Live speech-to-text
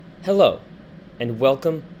Hello, and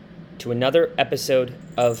welcome to another episode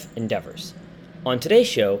of Endeavors. On today's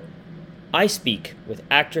show, I speak with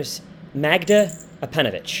actress Magda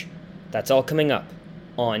Apanowicz. That's all coming up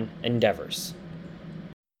on Endeavors.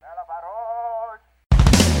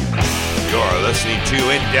 You're listening to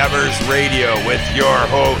Endeavors Radio with your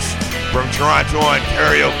host from Toronto,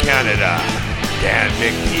 Ontario, Canada, Dan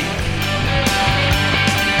McPeak.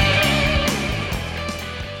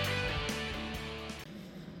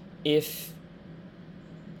 If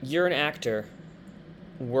you're an actor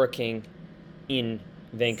working in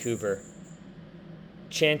Vancouver,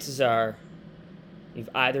 chances are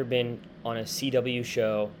you've either been on a CW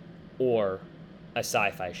show or a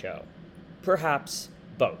sci-fi show. Perhaps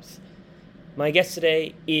both. My guest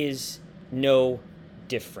today is no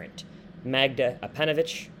different. Magda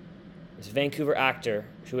Apanowicz is a Vancouver actor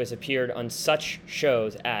who has appeared on such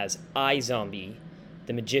shows as iZombie,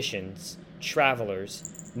 The Magicians,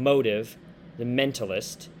 Travelers, Motive, The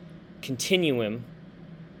Mentalist, Continuum,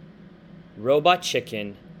 Robot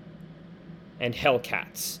Chicken, and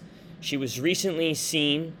Hellcats. She was recently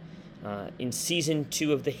seen in season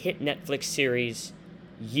 2 of the hit Netflix series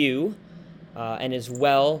You, and as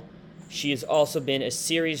well, she has also been a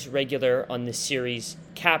series regular on the series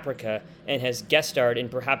Caprica and has guest starred in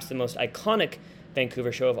perhaps the most iconic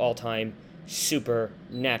Vancouver show of all time,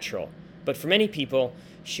 Supernatural. But for many people,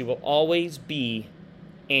 she will always be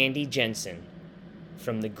Andy Jensen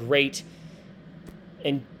from the great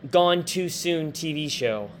and gone too soon TV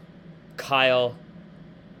show, Kyle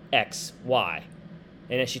XY.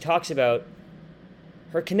 And as she talks about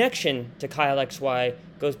her connection to Kyle XY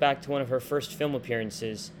goes back to one of her first film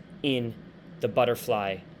appearances in The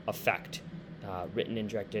Butterfly Effect, written and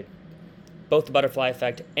directed, both The Butterfly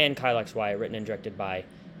Effect and Kyle XY, written and directed by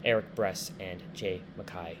Eric Bress and J.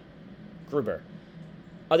 Mackay Gruber.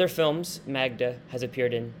 Other films Magda has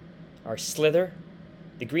appeared in are Slither,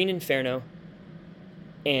 The Green Inferno,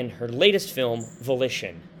 and her latest film,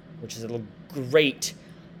 Volition, which is a great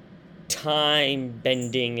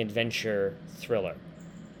time-bending adventure thriller.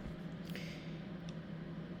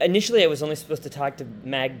 Initially, I was only supposed to talk to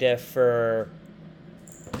Magda for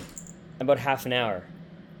about half an hour.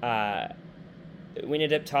 We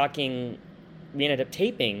ended up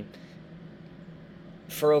taping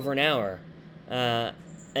for over an hour.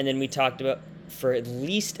 And then we talked about for at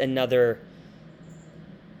least another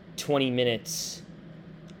 20 minutes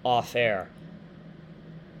off air.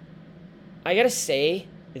 I gotta say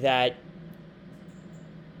that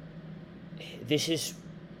this has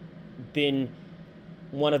been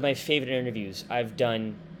one of my favorite interviews I've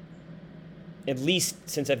done, at least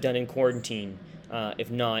since I've done in quarantine, if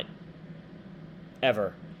not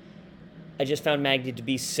ever. I just found Magda to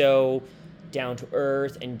be so down to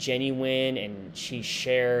earth and genuine, and she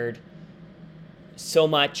shared so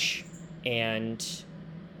much and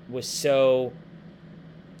was so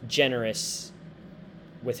generous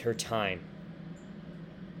with her time,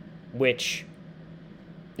 which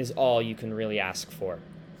is all you can really ask for.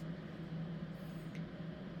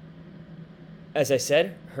 As I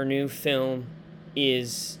said, her new film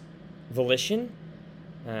is Volition,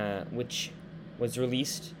 which was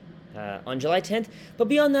released on July 10th. But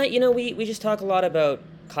beyond that, we just talk a lot about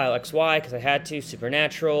Kyle XY, because I had to,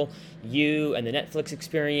 Supernatural, You, and the Netflix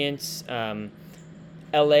experience,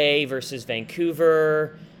 LA versus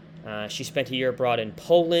Vancouver. She spent a year abroad in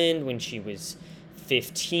Poland when she was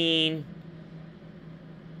 15.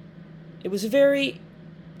 It was a very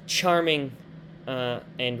charming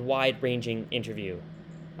and wide-ranging interview.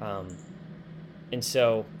 And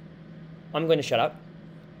so I'm going to shut up,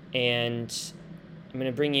 and I'm going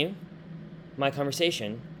to bring you my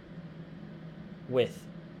conversation with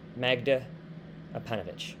Magda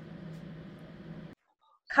Apanowicz.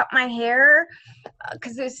 Cut my hair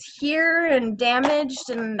because it was here and damaged,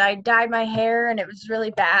 and I dyed my hair and it was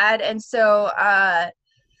really bad. And so I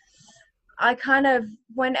kind of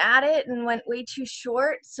went at it and went way too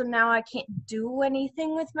short. So now I can't do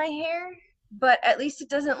anything with my hair, but at least it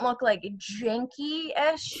doesn't look like janky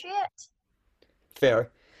as shit. Fair.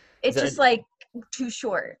 It's just like too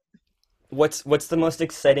short. What's the most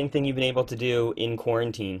exciting thing you've been able to do in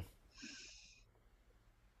quarantine?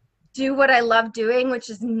 Do what I love doing, which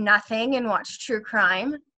is nothing, and watch true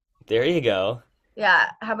crime. There you go.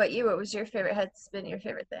 Yeah. How about you? What was your favorite? Has been your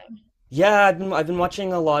favorite thing? Yeah, I've been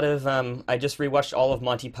watching a lot of. I just rewatched all of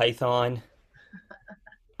Monty Python.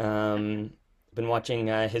 Been watching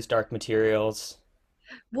his Dark Materials.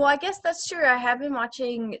 Well, I guess that's true. I have been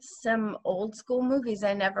watching some old school movies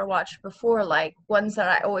I never watched before, like ones that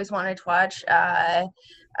I always wanted to watch.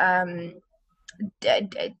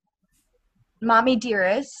 Mommy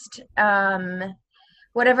Dearest,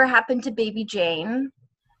 Whatever Happened to Baby Jane.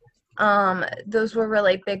 Those were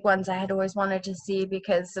really big ones I had always wanted to see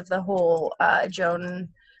because of the whole Joan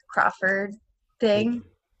Crawford thing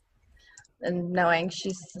and knowing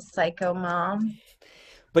she's a psycho mom.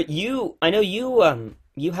 But I know you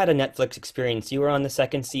had a Netflix experience. You were on the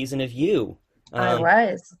second season of You. I Um,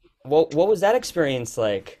 was. what was that experience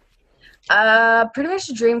like? Pretty much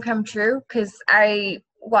a dream come true because I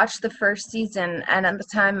watched the first season, and at the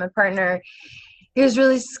time my partner, he was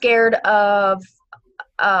really scared of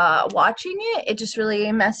watching it. It just really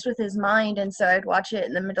messed with his mind, and so I'd watch it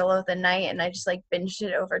in the middle of the night, and I just like binged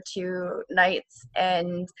it over 2 nights.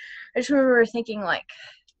 And I just remember thinking like,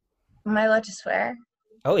 am I allowed to swear?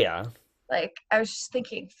 Oh yeah. Like I was just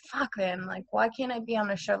thinking, fuck man, like why can't I be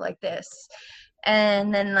on a show like this?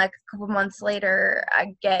 And then like a couple months later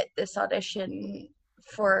I get this audition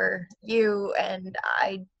for You, and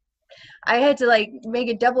I had to like make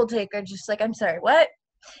a double take. I just like, I'm sorry, what?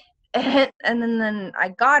 And then I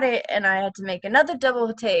got it, and I had to make another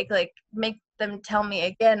double take, like make them tell me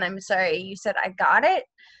again, I'm sorry, you said I got it.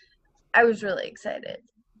 I was really excited.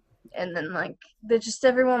 And then like just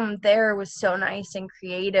everyone there was so nice and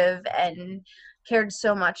creative and cared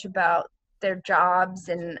so much about their jobs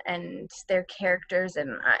and their characters.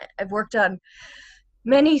 And I've worked on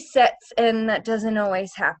many sets, and that doesn't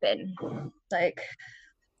always happen. Like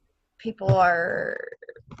people are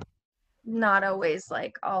not always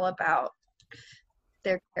like all about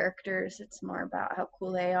their characters. It's more about how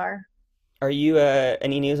cool they are. Are you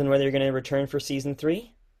any news on whether you're going to return for season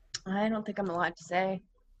 3? I don't think I'm allowed to say.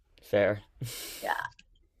 Fair. Yeah,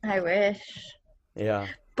 I wish. Yeah.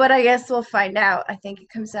 But I guess we'll find out. I think it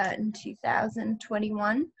comes out in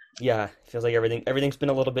 2021. Yeah, feels like everything's been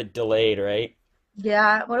a little bit delayed, right?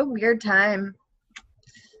 Yeah, what a weird time.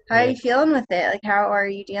 How are Yeah. you feeling with it? Like, how are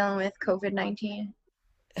you dealing with COVID-19?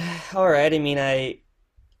 All right. I mean, I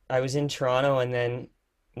was in Toronto, and then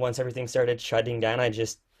once everything started shutting down, I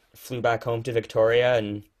just flew back home to Victoria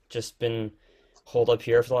and just been holed up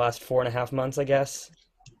here for the last 4.5 months, I guess.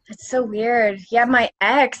 It's so weird. Yeah, my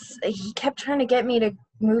ex, he kept trying to get me to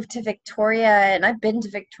move to Victoria, and I've been to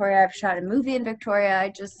Victoria. I've shot a movie in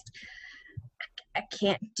Victoria. I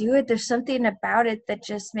can't do it. There's something about it that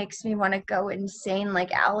just makes me want to go insane,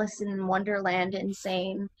 like Alice in Wonderland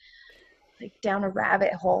insane, like down a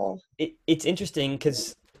rabbit hole. It's interesting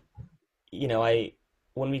because, I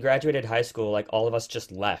when we graduated high school, like all of us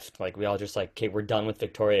just left. Like we all just like, okay, we're done with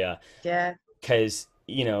Victoria. Yeah. Because,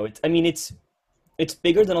 it's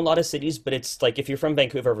bigger than a lot of cities, but it's like if you're from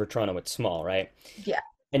Vancouver or Toronto, it's small, right? Yeah.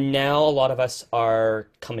 And now a lot of us are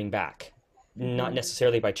coming back. Not Mhm.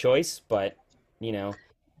 necessarily by choice, but, you know,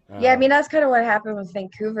 Yeah, I uh, mean, that's kind of what happened with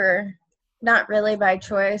Vancouver. Not really by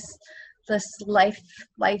choice. This life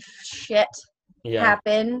shit yeah.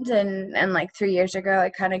 happened, and like 3 years ago I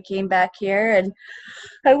kind of came back here, and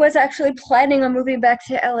I was actually planning on moving back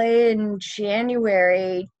to LA in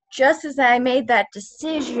January. Just as I made that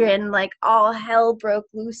decision, like all hell broke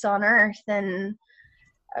loose on Earth, and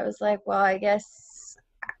I was like, well, I guess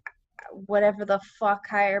whatever the fuck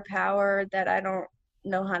higher power that I don't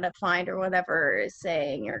know how to find or whatever is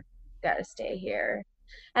saying, you're gotta stay here.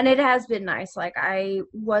 And it has been nice. Like I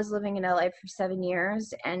was living in LA for 7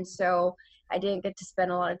 years, and so I didn't get to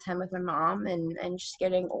spend a lot of time with my mom, and just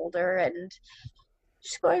getting older and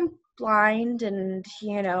just going blind, and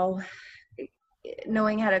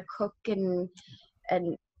knowing how to cook and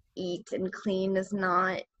eat and clean is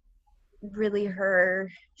not really her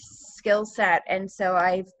skill set. And so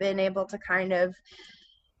I've been able to kind of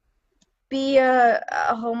be a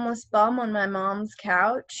homeless bum on my mom's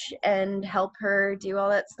couch and help her do all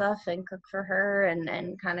that stuff and cook for her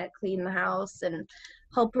and kind of clean the house and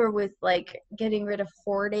help her with like getting rid of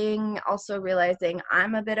hoarding, also realizing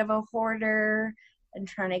I'm a bit of a hoarder and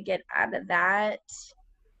trying to get out of that.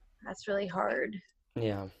 That's really hard.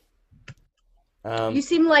 Yeah. You Um,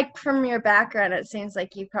 seem like from your background, it seems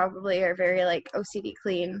like you probably are very like OCD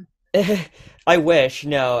clean. I wish.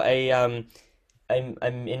 No, I'm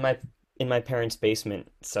in my parents'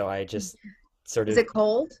 basement, so I just sort Is of it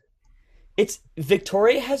cold? it's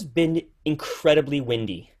Victoria has been incredibly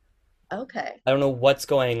windy. Okay. I don't know what's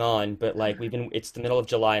going on, but like it's the middle of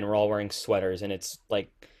July and we're all wearing sweaters and it's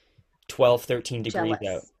like 12, 13 degrees out.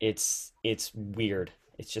 Jealous. It's weird.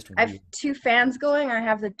 It's just I have weird. 2 fans going. I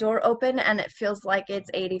have the door open and it feels like it's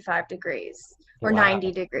 85 degrees or Wow.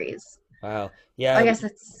 90 degrees. Wow. I Yeah, guess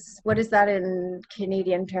that's, what is that in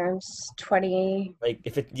Canadian terms? 20. like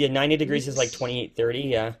if it yeah, 90 degrees is like 28, 30,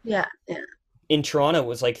 yeah. Yeah, yeah. In Toronto it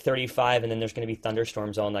was like 35 and then there's going to be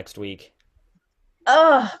thunderstorms all next week.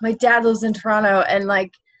 Oh, my dad lives in Toronto, and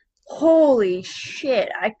like Holy shit,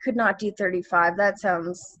 I could not do 35. That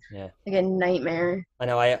sounds Yeah. like a nightmare. I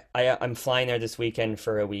know I'm flying there this weekend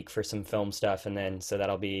for a week for some film stuff, and then so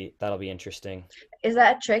that'll be interesting. Is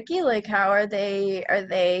that tricky? Like, how are they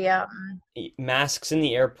Masks in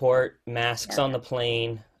the airport, masks yeah, on the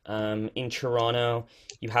plane. In Toronto,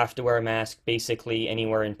 you have to wear a mask basically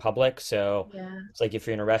anywhere in public. So yeah, it's like if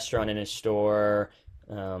you're in a restaurant, in a store.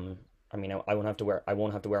 Um, I mean, I won't have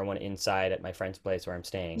to wear one inside at my friend's place where I'm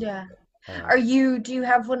staying. yeah. Um, Do you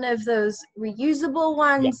have one of those reusable yeah,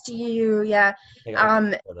 ones? Yeah. I got Um,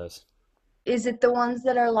 one of those. is it the ones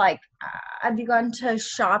that are like, have you gone to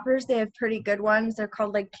Shoppers? They have pretty good ones. They're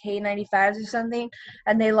called like K95s or something.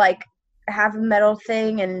 And they like have a metal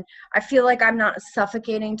thing. And I feel like I'm not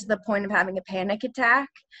suffocating to the point of having a panic attack.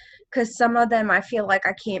 Because some of them, I feel like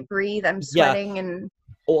I can't breathe. I'm Yeah. sweating and,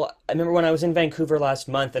 Well, I remember when I was in Vancouver last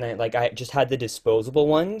month, and I just had the disposable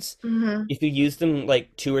ones. mm-hmm, If you use them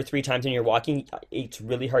like 2 or 3 times when you're walking, it's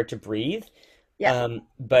really hard to breathe. yeah,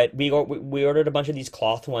 But we ordered a bunch of these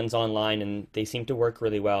cloth ones online, and they seem to work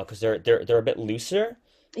really well because they're a bit looser,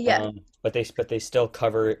 yeah. but they still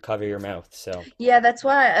cover your mouth. So Yeah, that's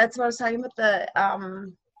what I was talking about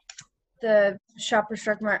the Shoppers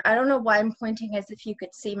Drug Mart. I don't know why I'm pointing as if you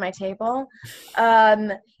could see my table.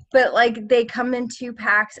 Um, but like they come in 2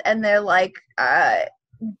 packs and they're like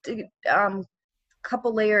d- um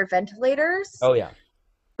couple layer ventilators, oh yeah,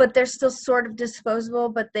 but they're still sort of disposable,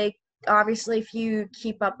 but they obviously if you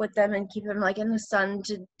keep up with them and keep them like in the sun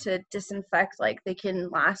to disinfect, like they can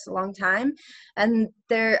last a long time. And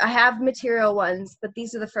I have material ones, but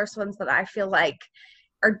these are the first ones that I feel like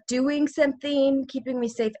are doing something, keeping me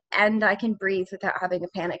safe, and I can breathe without having a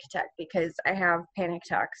panic attack because I have panic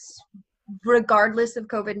attacks regardless of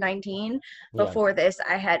COVID-19. yeah. Before this,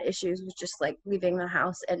 I had issues with just like leaving the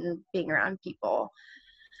house and being around people,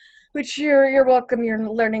 which you're welcome. You're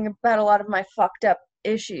learning about a lot of my fucked up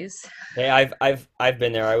issues. Hey, I've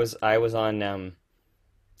been there. I was on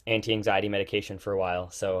anti-anxiety medication for a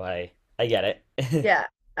while, so I get it. Yeah,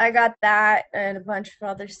 I got that and a bunch of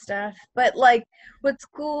other stuff. But like, what's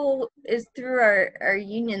cool is through our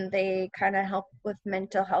union, they kind of help with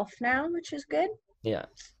mental health now, which is good. Yeah,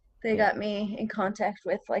 They yeah. got me in contact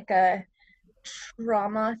with like a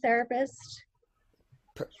trauma therapist.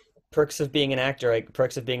 Per Perks of being an actor, right?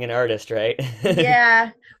 Perks of being an artist, right?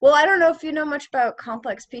 Yeah. Well, I don't know if you know much about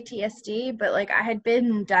complex PTSD, but like I had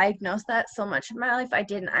been diagnosed that so much in my life, I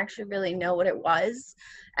didn't actually really know what it was.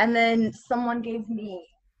 And then someone gave me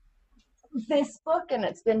this book, and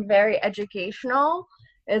it's been very educational.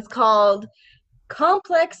 It's called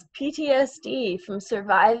Complex PTSD From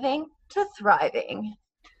Surviving to Thriving.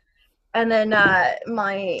 And then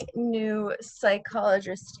my new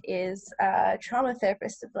psychologist is a trauma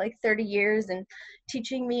therapist of like 30 years and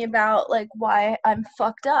teaching me about like why I'm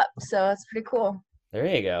fucked up. So it's pretty cool. There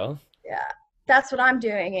you go. Yeah. That's what I'm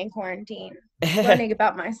doing in quarantine, learning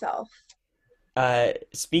about myself.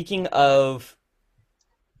 Speaking of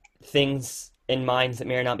things in minds that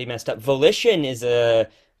may or not be messed up, Volition is a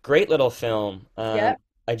great little film. Yep.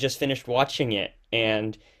 I just finished watching it,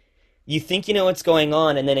 and you think you know what's going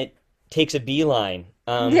on, and then it takes a beeline.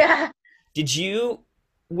 Yeah. Did you,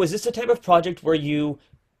 was this the type of project where you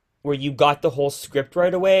got the whole script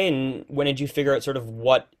right away, and when did you figure out sort of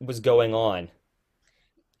what was going on?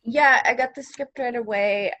 Yeah, I got the script right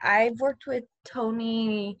away. I've worked with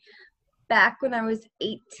Tony back when I was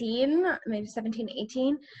 18, maybe 17,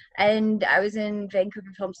 18, and I was in Vancouver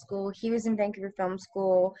Film School. He was in Vancouver Film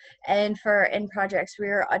School, and for in projects, we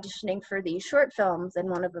were auditioning for these short films, and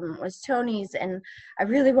one of them was Tony's, and I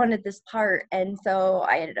really wanted this part, and so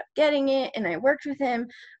I ended up getting it, and I worked with him.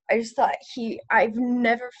 I just thought I've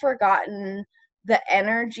never forgotten the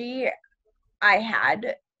energy I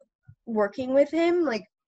had working with him. Like,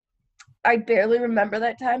 I barely remember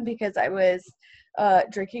that time because I was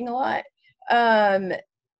drinking a lot. Um,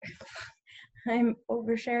 I'm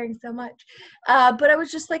oversharing so much. But I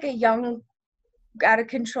was just like a young, out of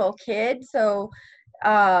control kid. So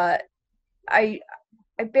uh, I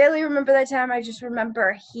I barely remember that time. I just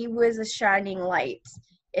remember he was a shining light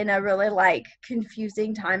in a really like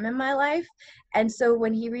confusing time in my life. And so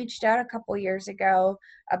when he reached out a couple years ago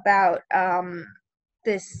about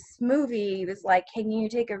this movie, he was like, can you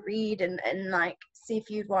take a read and like see if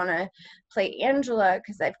you'd want to play Angela,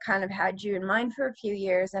 because I've kind of had you in mind for a few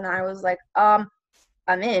years. And I was like, I'm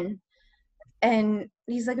in. And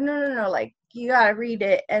he's like, no, like you gotta read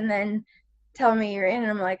it and then tell me you're in.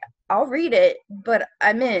 And I'm like, I'll read it, but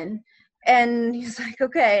I'm in. And he's like,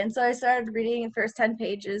 okay. And so I started reading the first 10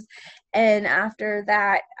 pages, and after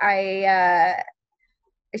that I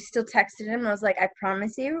still texted him. I was like, I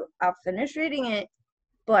promise you I'll finish reading it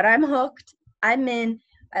but I'm hooked. I'm in.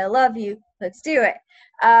 I love you. Let's do it.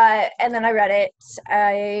 And then I read it.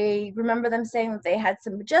 I remember them saying that they had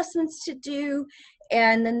some adjustments to do,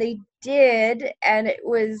 and then they did, and it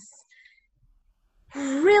was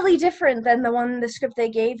really different than the script they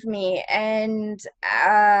gave me. And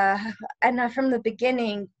from the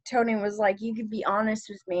beginning, Tony was like, you could be honest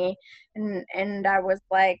with me, and I was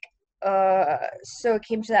like, so it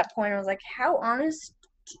came to that point. I was like, how honest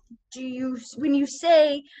do you, when you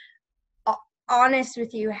say honest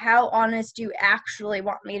with you, how honest do you actually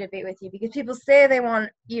want me to be with you? Because people say they want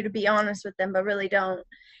you to be honest with them but really don't.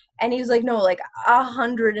 And he was like, no, like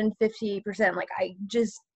 150%, like, I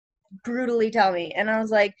just brutally tell me. And I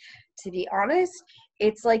was like, to be honest,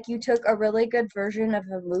 it's like you took a really good version of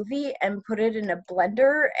a movie and put it in a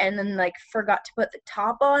blender and then like forgot to put the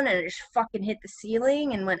top on and it just fucking hit the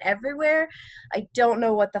ceiling and went everywhere. I don't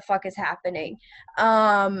know what the fuck is happening.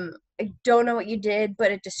 I don't know what you did,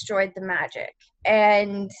 but it destroyed the magic.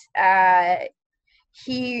 And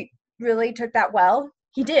he really took that well.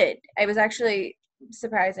 He did. It was actually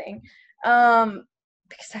surprising, because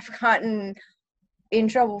I've gotten in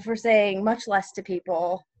trouble for saying much less to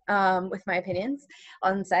people with my opinions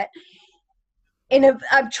on set.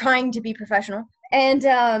 I'm trying to be professional.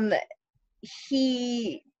 And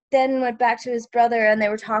he then went back to his brother and they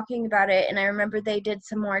were talking about it. And I remember they did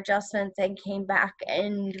some more adjustments and came back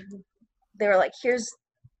and they were like, here's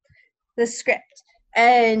the script.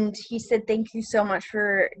 And he said, thank you so much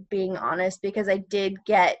for being honest, because I did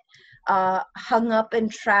get hung up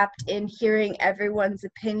and trapped in hearing everyone's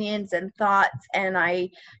opinions and thoughts, and I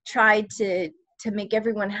tried to make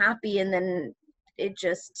everyone happy, and then it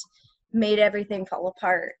just made everything fall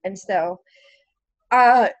apart. And so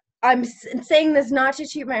I'm saying this not to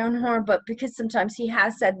toot my own horn, but because sometimes he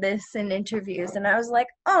has said this in interviews, and I was like,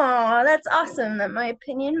 oh, that's awesome that my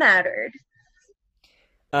opinion mattered.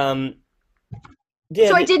 Yeah,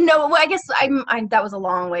 so I did know. Well, I guess that was a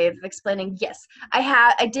long way of explaining. Yes,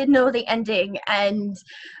 I did know the ending, and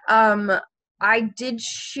I did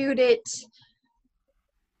shoot it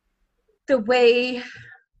the way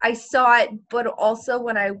I saw it, but also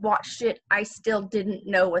when I watched it, I still didn't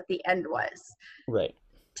know what the end was. Right. It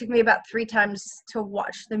took me about 3 times to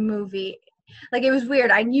watch the movie. Like, it was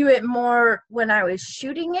weird. I knew it more when I was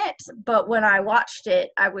shooting it, but when I watched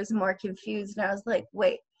it, I was more confused, and I was like,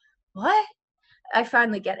 wait, what? I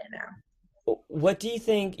finally get it now. What do you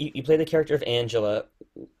think? You play the character of Angela.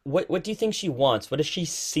 What do you think she wants? What does she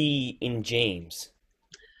see in James?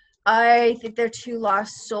 I think they're 2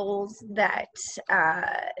 lost souls that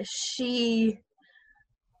she,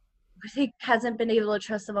 I think, hasn't been able to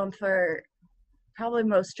trust someone for probably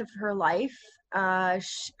most of her life.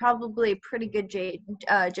 She's probably a pretty good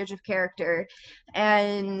judge of character,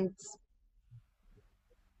 and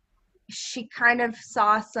she kind of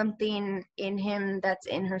saw something in him that's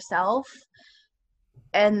in herself.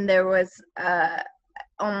 And there was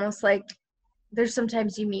almost like, there's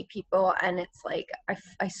sometimes you meet people and it's like,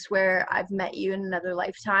 I swear I've met you in another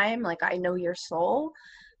lifetime. Like, I know your soul.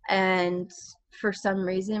 And for some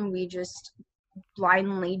reason, we just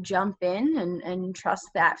blindly jump in and trust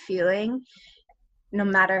that feeling, no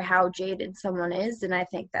matter how jaded someone is. And I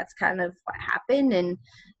think that's kind of what happened. And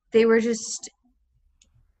they were just,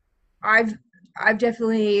 I've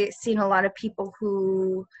definitely seen a lot of people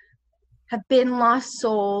who have been lost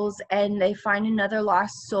souls and they find another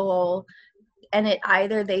lost soul, and it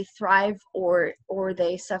either they thrive or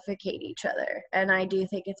they suffocate each other. And I do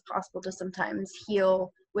think it's possible to sometimes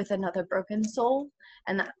heal with another broken soul,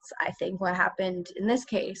 and that's, I think, what happened in this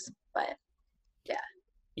case. But yeah.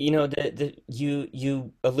 You know,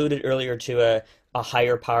 you alluded earlier to a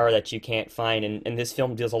higher power that you can't find, and this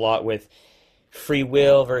film deals a lot with free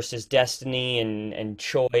will versus destiny and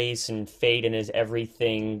choice and fate, and is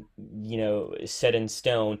everything, set in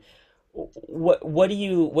stone. What do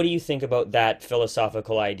you think about that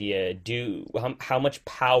philosophical idea? How much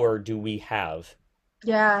power do we have?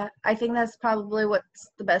 Yeah, I think that's probably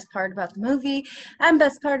what's the best part about the movie and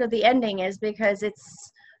best part of the ending, is because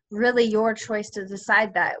it's really your choice to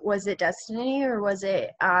decide that. Was it destiny or was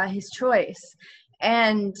it his choice?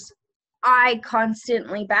 And I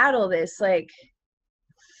constantly battle this. Like,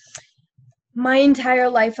 my entire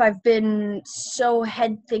life I've been so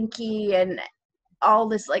head thinky and all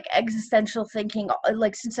this like existential thinking,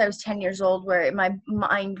 like since I was 10 years old, where my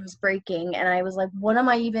mind was breaking and I was like, what am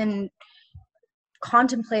I even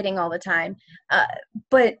contemplating all the time?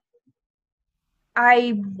 But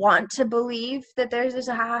I want to believe that there's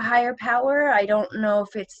a higher power. I don't know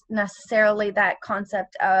if it's necessarily that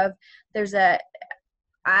concept of there's a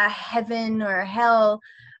heaven or a hell.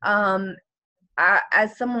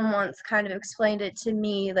 as someone once kind of explained it to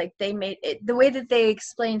me, like they made it, the way that they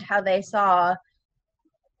explained how they saw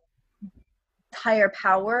higher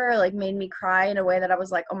power, like made me cry in a way that I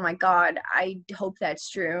was like, oh my God, I hope that's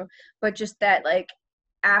true. But just that, like,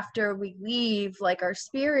 after we leave, like our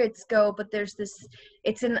spirits go, but there's this,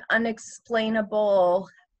 it's an unexplainable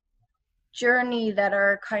journey that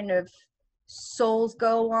our kind of souls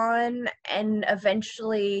go on, and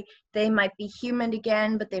eventually they might be human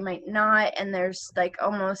again, but they might not. And there's like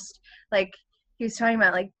almost like he was talking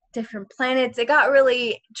about like different planets. It got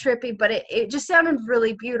really trippy, but it just sounded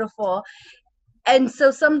really beautiful. And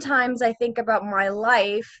so sometimes I think about my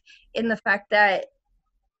life in the fact that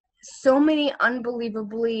so many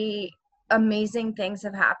unbelievably amazing things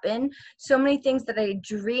have happened, so many things that I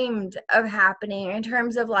dreamed of happening, in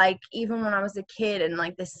terms of like even when I was a kid and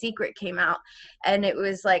like The Secret came out and it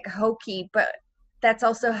was like hokey, but that's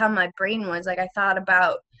also how my brain was. Like I thought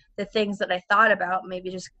about the things that I thought about,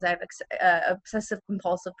 maybe just because I have obsessive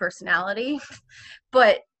compulsive personality.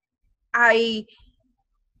 But I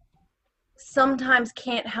sometimes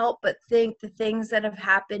can't help but think the things that have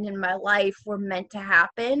happened in my life were meant to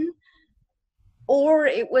happen, or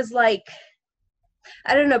it was like,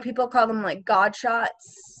 I don't know, people call them like God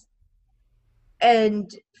shots.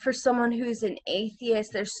 And for someone who's an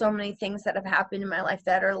atheist, there's so many things that have happened in my life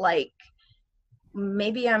that are like,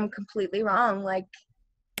 maybe I'm completely wrong. Like,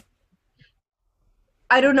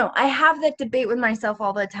 I don't know. I have that debate with myself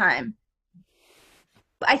all the time.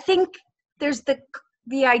 I think there's the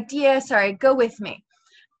idea, sorry, go with me.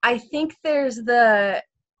 I think there's the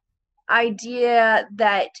idea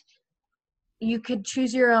that you could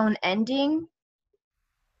choose your own ending.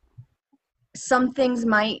 Some things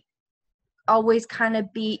might always kind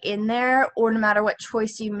of be in there, or no matter what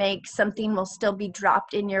choice you make, something will still be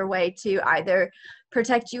dropped in your way to either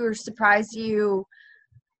protect you or surprise you.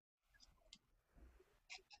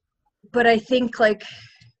 But I think like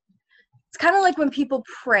it's kind of like when people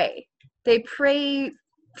pray. They pray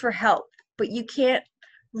for help, but you can't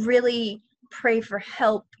really pray for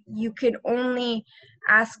help. You can only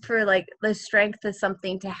ask for like the strength of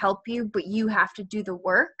something to help you, but you have to do the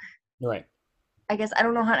work. Right. I guess I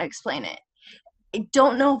don't know how to explain it. I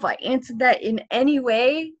don't know if I answered that in any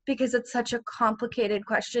way, because it's such a complicated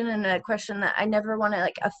question, and a question that I never want to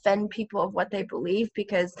like offend people of what they believe,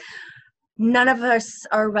 because none of us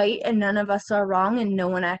are right and none of us are wrong, and no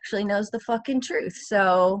one actually knows the fucking truth.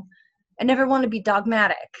 So I never want to be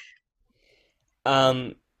dogmatic.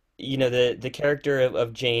 The character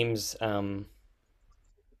of James,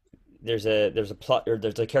 there's a plot, or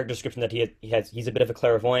there's a character description that he's a bit of a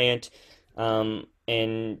clairvoyant,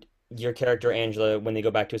 and your character Angela, when they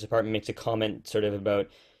go back to his apartment, makes a comment sort of about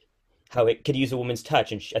how it could use a woman's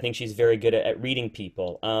touch, and I think she's very good at reading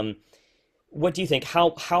people. What do you think?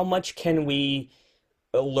 How much can we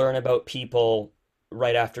learn about people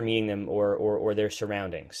right after meeting them, or their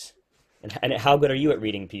surroundings? And how good are you at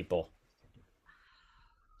reading people?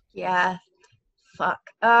 Yeah, fuck.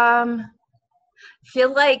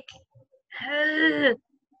 Feel like I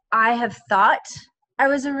have thought I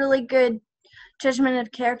was a really good judgment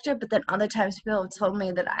of character, but then other times people have told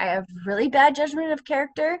me that I have really bad judgment of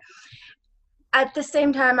character. At the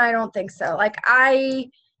same time, I don't think so. Like,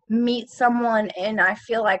 I meet someone and I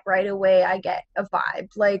feel like right away I get a vibe.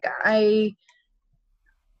 Like,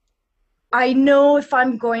 I know if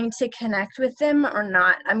I'm going to connect with them or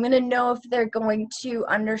not. I'm going to know if they're going to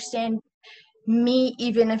understand me,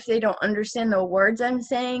 even if they don't understand the words I'm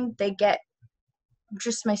saying. They get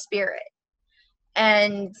just my spirit.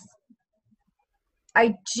 And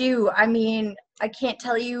I do. I mean, I can't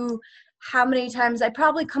tell you how many times I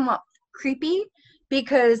probably come up creepy,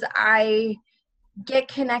 because I get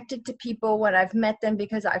connected to people when I've met them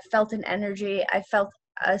because I felt an energy, I felt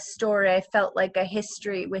a story, I felt like a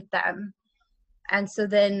history with them. And so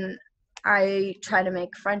then I try to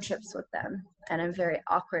make friendships with them, and I'm very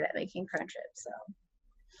awkward at making friendships. So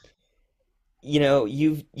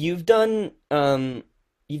You've done a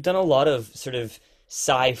lot of sort of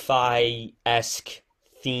sci-fi-esque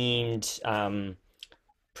themed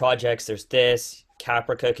projects. There's this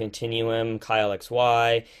Caprica Continuum, Kyle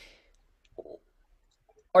XY.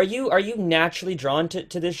 Are you naturally drawn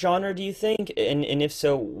to this genre, do you think? And if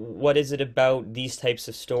so, what is it about these types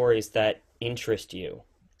of stories that interest you?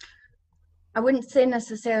 I wouldn't say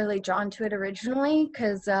necessarily drawn to it originally,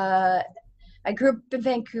 because I grew up in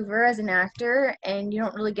Vancouver as an actor, and you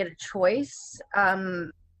don't really get a choice.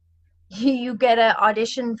 You get an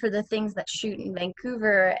audition for the things that shoot in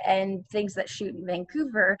Vancouver, and things that shoot in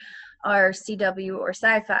Vancouver are CW or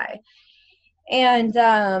sci-fi. And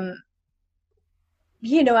at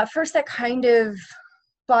first that kind of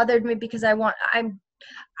bothered me because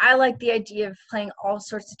I like the idea of playing all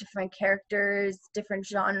sorts of different characters, different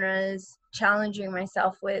genres, challenging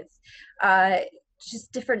myself with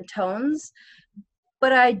just different tones.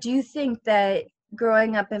 But I do think that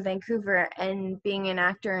growing up in Vancouver and being an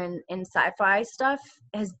actor in sci-fi stuff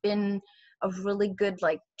has been a really good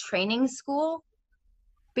like training school,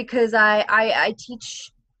 because I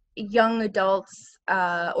teach young adults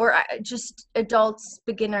just adults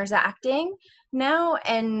beginners acting now,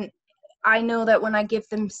 and I know that when I give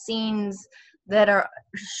them scenes that are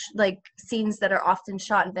scenes that are often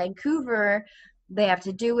shot in Vancouver, they have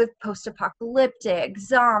to do with post-apocalyptic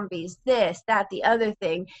zombies, this, that, the other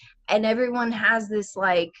thing, and everyone has this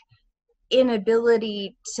like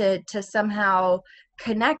inability to somehow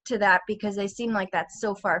connect to that because they seem like that's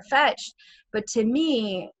so far-fetched. But to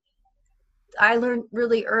me, I learned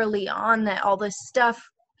really early on that all this stuff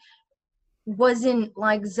wasn't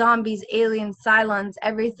like zombies, aliens, Cylons,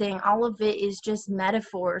 everything. All of it is just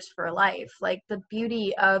metaphors for life. Like the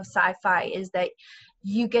beauty of sci-fi is that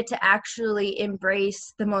you get to actually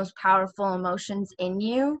embrace the most powerful emotions in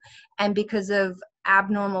you, and because of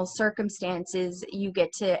abnormal circumstances, you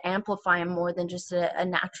get to amplify them more than just a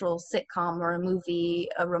natural sitcom or a movie,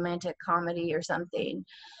 a romantic comedy or something.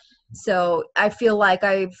 So I feel like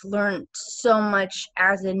I've learned so much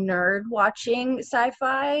as a nerd watching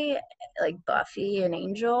sci-fi, like Buffy and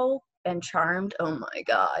Angel and Charmed. Oh my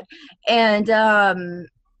God. And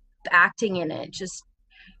acting in it, just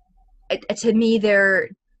to me,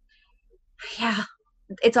 yeah,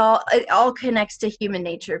 it all connects to human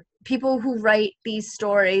nature. People who write these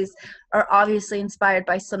stories are obviously inspired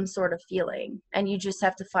by some sort of feeling, and you just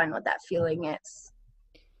have to find what that feeling is.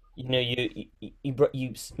 You know,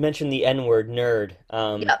 you mentioned the N word, nerd,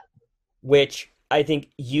 Yep. which I think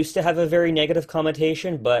used to have a very negative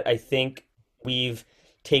connotation, but I think we've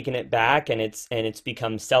taken it back, and it's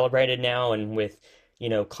become celebrated now, and with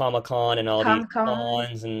Comic-Con and all these Comic-Con.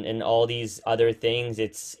 cons and all these other things,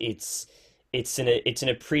 it's an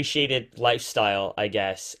appreciated lifestyle, I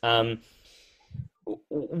guess.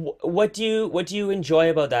 What do you enjoy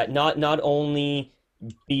about that? Not only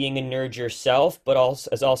being a nerd yourself, but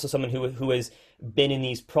also someone who has been in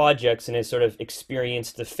these projects and has sort of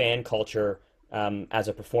experienced the fan culture as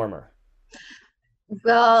a performer.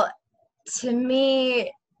 Well, to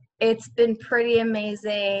me, it's been pretty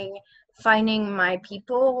amazing finding my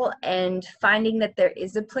people and finding that there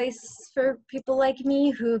is a place for people like me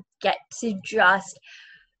who get to just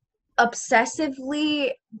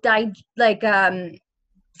obsessively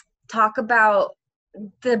talk about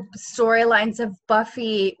the storylines of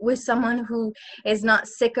Buffy with someone who is not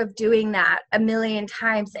sick of doing that a million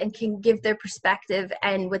times and can give their perspective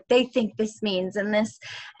and what they think this means and this.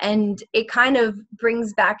 And it kind of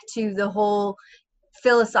brings back to the whole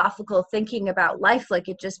philosophical thinking about life. Like,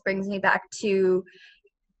 it just brings me back to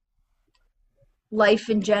life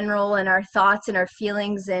in general and our thoughts and our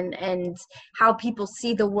feelings and how people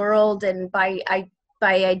see the world. And by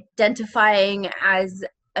identifying as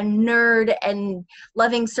a nerd and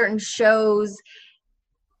loving certain shows,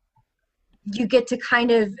 you get to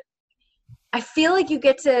I feel like you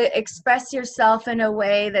get to express yourself in a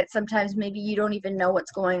way that sometimes maybe you don't even know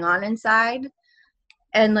what's going on inside.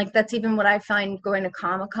 And like, that's even what I find going to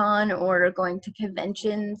Comic-Con or going to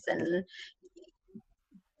conventions. And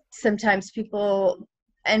sometimes people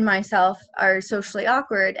and myself are socially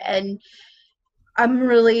awkward, and I'm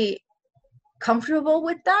really comfortable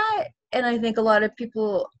with that. And I think a lot of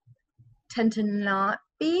people tend to not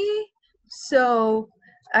be. So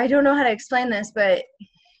I don't know how to explain this, but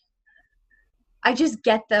I just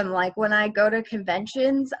get them. Like, when I go to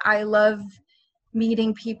conventions, I love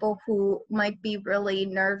meeting people who might be really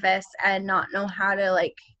nervous and not know how to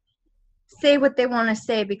like say what they want to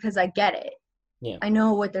say, because I get it. Yeah. I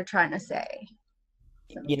know what they're trying to say.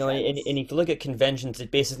 That You makes know, and, sense. and if you look at conventions,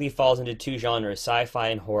 it basically falls into two genres, sci-fi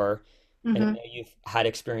and horror. And I Mm-hmm. know you've had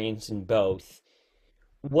experience in both.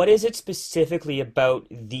 What is it specifically about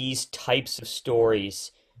these types of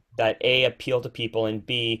stories that A, appeal to people, and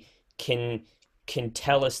B, can can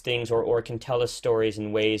tell us things, or can tell us stories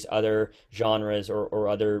in ways other genres or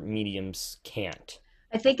other mediums can't?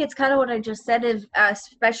 I think it's kind of what I just said, is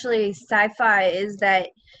especially sci-fi, is that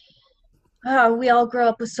we all grow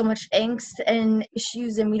up with so much angst and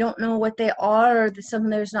issues, and we don't know what they are, or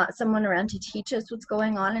there's not someone around to teach us what's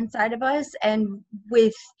going on inside of us. And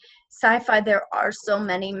with sci-fi, there are so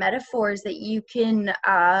many metaphors that you can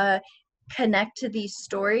connect to these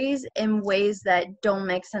stories in ways that don't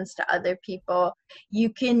make sense to other people. You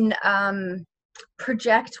can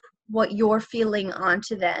project what you're feeling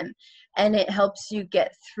onto them, and it helps you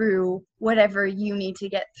get through whatever you need to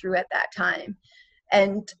get through at that time.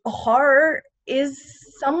 And horror is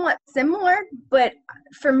somewhat similar, but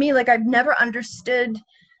for me, like, I've never understood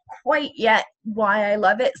quite yet why I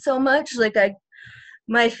love it so much. Like,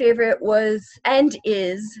 my favorite was and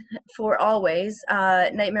is for always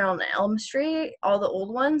Nightmare on Elm Street, all the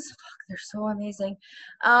old ones. Fuck, they're so amazing.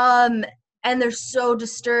 And they're so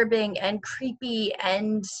disturbing and creepy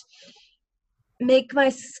and make my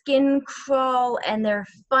skin crawl, and they're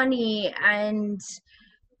funny, and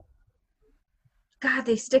God,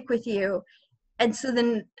 they stick with you. And so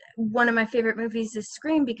then one of my favorite movies is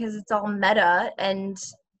Scream, because it's all meta, and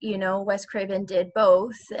Wes Craven did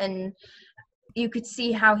both, and you could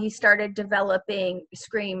see how he started developing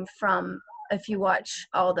Scream from, if you watch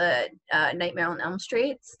all the Nightmare on Elm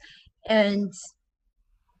Streets. And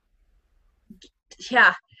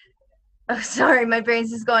yeah, oh, sorry, my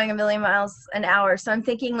brain's just going a million miles an hour. So I'm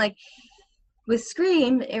thinking, like, with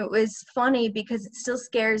Scream, it was funny because it still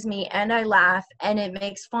scares me, and I laugh, and it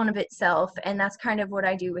makes fun of itself. And that's kind of what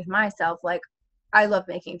I do with myself. Like, I love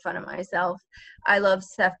making fun of myself. I love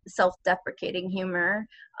self-deprecating humor,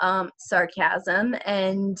 sarcasm.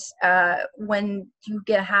 And when you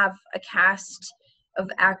have a cast of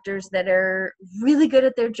actors that are really good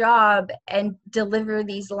at their job and deliver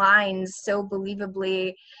these lines so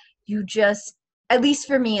believably, you just, at least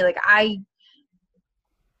for me, like, I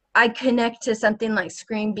connect to something like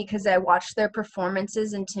Scream because I watch their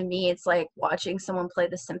performances, and to me it's like watching someone play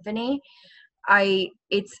the symphony.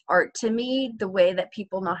 It's art to me, the way that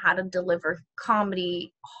people know how to deliver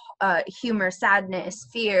comedy, humor, sadness,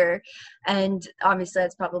 fear. And obviously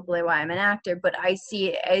that's probably why I'm an actor, but I see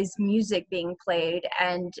it as music being played,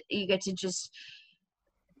 and you get to just,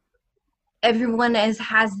 everyone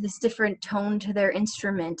has this different tone to their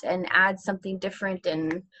instrument and adds something different.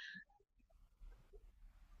 And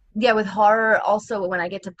yeah, with horror also, when I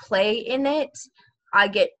get to play in it, I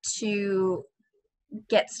get to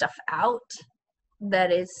get stuff out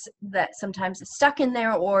that sometimes is stuck in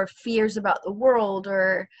there, or fears about the world,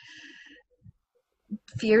 or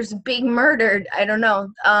fears of being murdered. I don't know.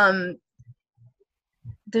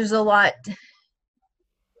 There's a lot.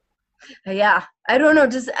 Yeah, I don't know.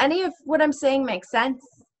 Does any of what I'm saying make sense?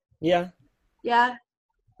 Yeah. Yeah.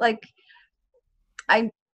 Like,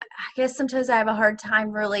 I guess sometimes I have a hard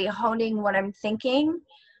time really honing what I'm thinking,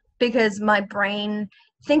 because my brain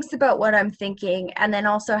thinks about what I'm thinking and then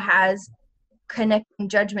also has connecting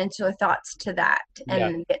judgments or thoughts to that, Yeah.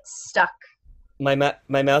 and gets stuck. My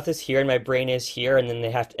mouth is here and my brain is here, and then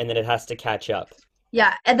it has to catch up.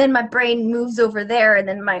 Yeah, and then my brain moves over there, and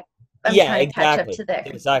then I'm Yeah, trying to catch up exactly. to there.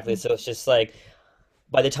 Exactly. So it's just like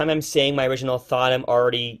by the time I'm saying my original thought, I'm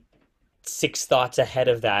already six thoughts ahead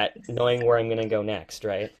of that, knowing where I'm gonna go next,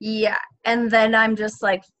 right? Yeah, and then I'm just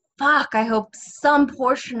like, fuck, I hope some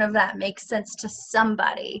portion of that makes sense to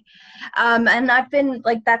somebody. And I've been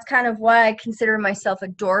like, that's kind of why I consider myself a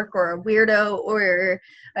dork or a weirdo or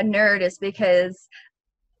a nerd, is because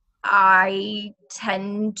I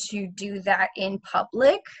tend to do that in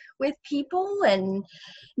public with people, and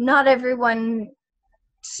not everyone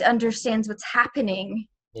understands what's happening.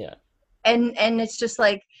 Yeah. And it's just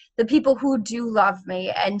like, the people who do love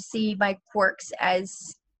me and see my quirks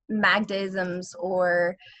as Magdaisms,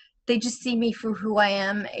 or they just see me for who I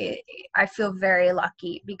am, I feel very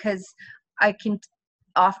lucky, because I can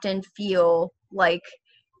often feel like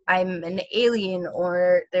I'm an alien,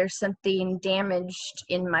 or there's something damaged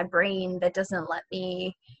in my brain that doesn't let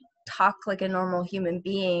me talk like a normal human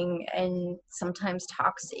being, and sometimes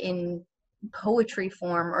talks in poetry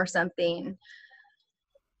form or something.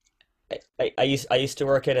 I used to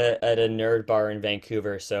work at a nerd bar in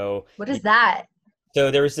Vancouver, so What is that?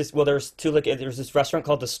 there was this, there's this restaurant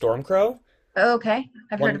called the Storm Crow. Oh, okay,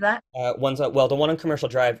 I've heard of One that. the one on Commercial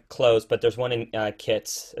Drive closed, but there's one in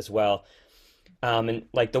Kits as well. And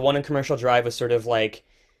like the one in Commercial Drive was sort of like,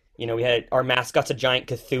 we had our mascot's a giant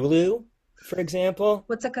Cthulhu, for example.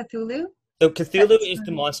 What's a Cthulhu? So Cthulhu That's is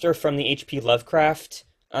the monster from the H.P. Lovecraft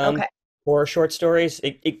okay. horror short stories.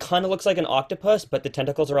 It kind of looks like an octopus, but the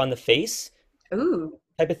tentacles are on the face Ooh.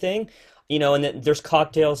 type of thing. And then there's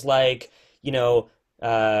cocktails like,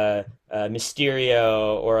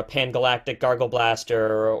 Mysterio, or a Pangalactic Gargle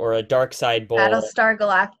Blaster, or a Dark Side Bowl. Battlestar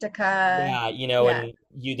Galactica. Yeah, Yeah. and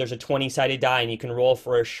there's a 20-sided die and you can roll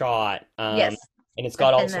for a shot. Yes, And it's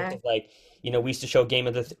got I've all been sorts there. of like, we used to show Game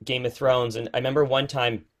of Thrones, and I remember one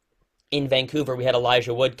time in Vancouver we had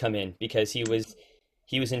Elijah Wood come in because he was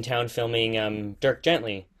in town filming Dirk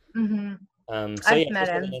Gently. Hmm. So I've yeah, met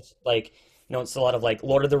him. it's like, it's a lot of like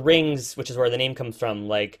Lord of the Rings, which is where the name comes from,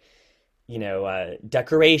 like,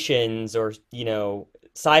 decorations, or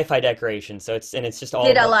sci-fi decorations. So it's just all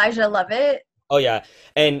Did about. Elijah love it? Oh yeah.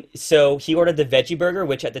 And so he ordered the veggie burger,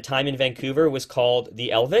 which at the time in Vancouver was called the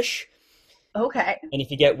Elvish. Okay. And if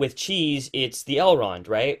you get with cheese, it's the Elrond,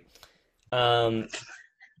 right? Um,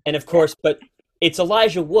 and of Yeah. course, but it's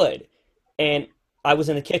Elijah Wood. And I was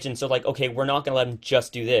in the kitchen, so like, okay, we're not gonna let him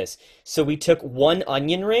just do this. So we took one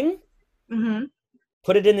onion ring, Mm-hmm.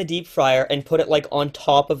 put it in the deep fryer, and put it like on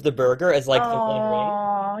top of the burger as like the one ring.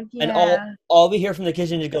 Oh, And yeah. all we hear from the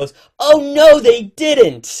kitchen just goes, "Oh no, they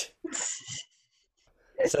didn't."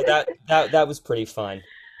 So that was pretty fun.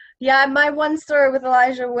 Yeah, my one story with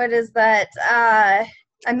Elijah Wood is that I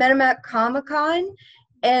met him at Comic-Con,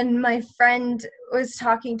 and my friend was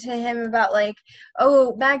talking to him about like,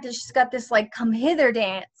 oh, Magda, she's got this like come hither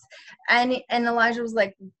dance. And Elijah was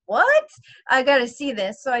like, what? I gotta see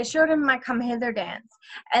this. So I showed him my come hither dance.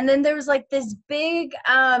 And then there was like this big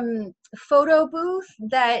photo booth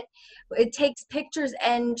that it takes pictures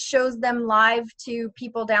and shows them live to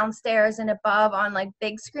people downstairs and above on like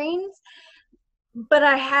big screens, but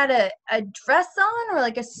I had a dress on or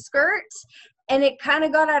like a skirt, and it kind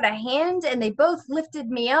of got out of hand, and they both lifted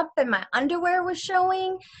me up and my underwear was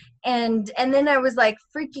showing, and then I was like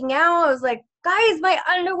freaking out. I was like, guys, my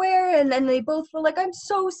underwear. And then they both were like, I'm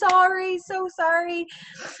so sorry, so sorry.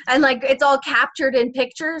 And like it's all captured in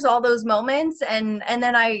pictures, all those moments. And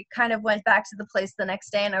then I kind of went back to the place the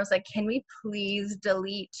next day and I was like, can we please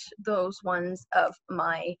delete those ones of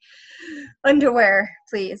my underwear,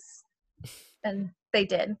 please? And they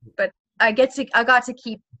did, but I got to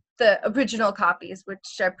keep the original copies,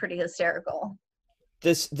 which are pretty hysterical.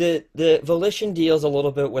 The Volition deals a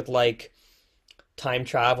little bit with like time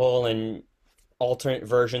travel and alternate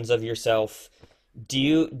versions of yourself. Do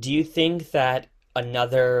you think that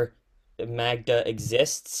another Magda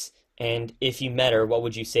exists? And if you met her, what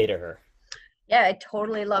would you say to her? Yeah, I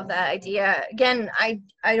totally love that idea. Again, I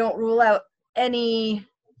don't rule out any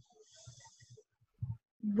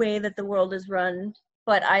way that the world is run,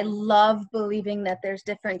 but I love believing that there's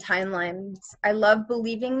different timelines. I love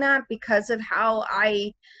believing that because of how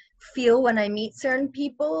I feel when I meet certain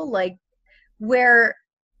people, like where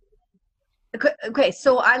okay,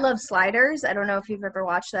 so I love Sliders. I don't know if you've ever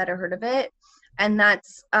watched that or heard of it. And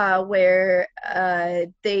that's where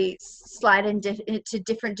they slide into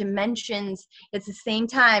different dimensions. It's the same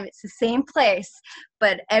time, it's the same place,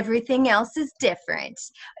 but everything else is different.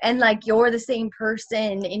 And like you're the same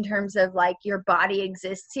person in terms of like your body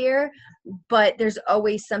exists here, but there's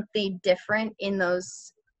always something different in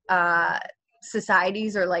those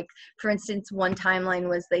societies. Or like, for instance, one timeline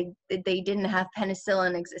was they didn't have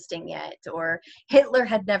penicillin existing yet, or Hitler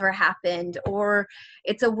had never happened, or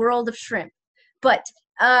it's a world of shrimp. But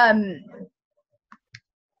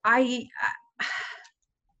I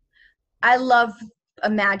I love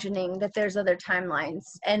imagining that there's other timelines,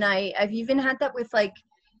 and I've even had that with like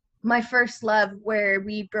my first love, where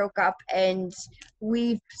we broke up and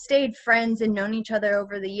we've stayed friends and known each other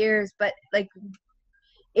over the years, but like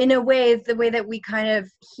in a way, the way that we kind of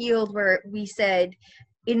healed, where we said,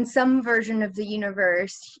 in some version of the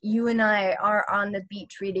universe, you and I are on the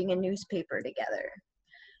beach reading a newspaper together.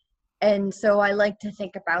 And so I like to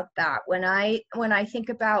think about that when I think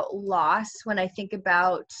about loss, when I think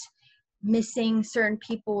about missing certain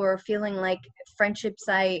people, or feeling like friendships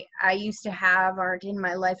I used to have aren't in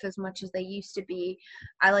my life as much as they used to be.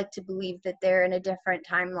 I like to believe that they're in a different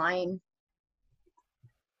timeline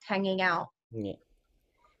hanging out. Yeah.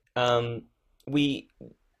 Um, we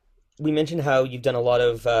we mentioned how you've done a lot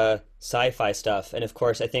of sci-fi stuff, and of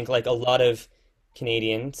course, I think like a lot of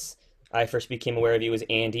Canadians, I first became aware of you as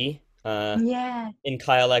Andy Yeah. in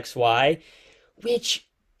Kyle XY, which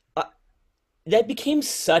uh, that became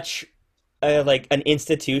such like an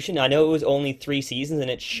institution. I know it was only 3 seasons and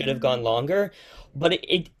it should have gone longer, but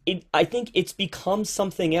it I think it's become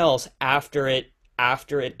something else after it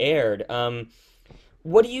aired.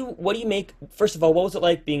 What do you make? First of all, what was it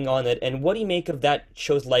like being on it, and what do you make of that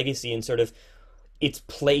show's legacy and sort of its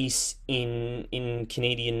place in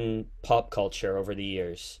Canadian pop culture over the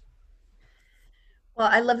years? Well,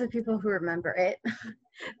 I love the people who remember it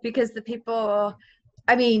because the people,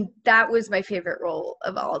 I mean, that was my favorite role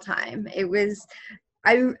of all time. It was,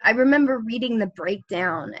 I remember reading the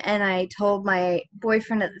breakdown, and I told my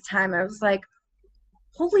boyfriend at the time, I was like,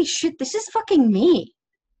 holy shit, this is fucking me.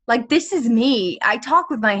 Like, this is me. I talk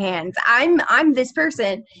with my hands. I'm this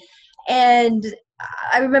person. And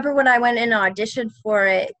I remember when I went in and auditioned for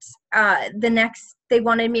it, they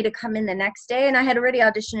wanted me to come in the next day, and I had already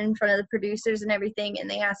auditioned in front of the producers and everything, and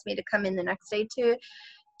they asked me to come in the next day to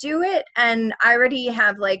do it. And I already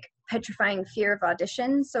have like petrifying fear of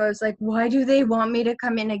auditions, so I was like, why do they want me to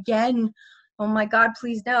come in again? Oh my god,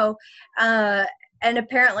 please no. and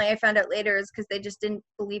apparently I found out later is because they just didn't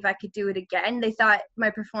believe I could do it again. They thought my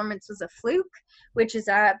performance was a fluke, which is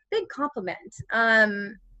a big compliment.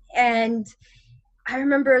 And I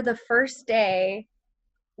remember the first day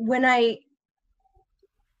when I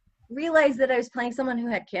realized that I was playing someone who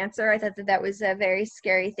had cancer. I thought that that was a very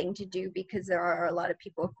scary thing to do because there are a lot of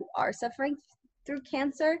people who are suffering through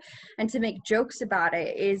cancer, and to make jokes about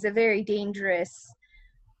it is a very dangerous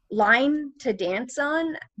line to dance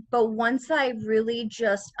on. But once I really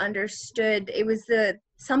just understood, it was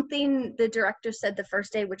something the director said the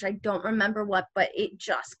first day, which I don't remember what, but it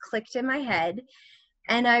just clicked in my head,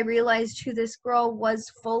 and I realized who this girl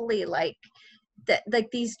was fully. Like that, like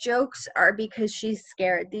these jokes are because she's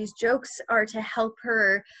scared. These jokes are to help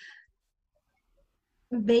her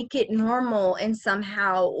make it normal and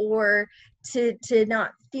somehow, or to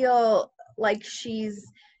not feel like she's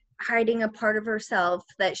hiding a part of herself,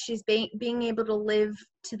 that she's being able to live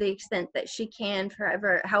to the extent that she can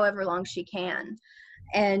forever, however long she can.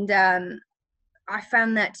 And I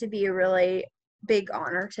found that to be a really big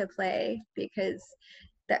honor to play, because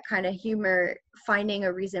that kind of humor, finding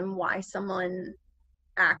a reason why someone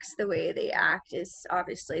acts the way they act, is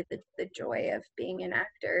obviously the joy of being an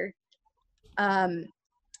actor.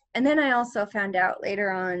 And then I also found out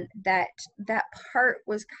later on that that part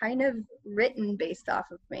was kind of written based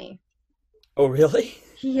off of me. Oh, really?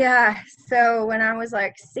 Yeah. So when I was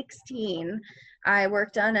like 16, I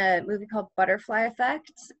worked on a movie called Butterfly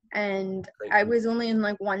Effect, and I was only in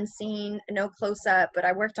like one scene, no close up, but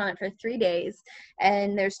I worked on it for 3 days.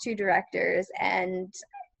 And there's 2 directors, and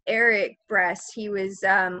Eric Bress, he was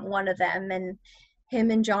one of them, and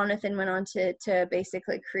him and Jonathan went on to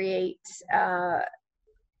basically create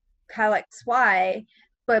Kyle XY.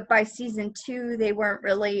 But by season 2, they weren't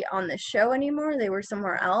really on the show anymore. They were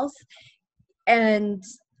somewhere else. And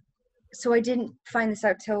so I didn't find this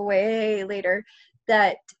out till way later,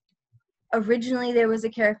 that originally there was a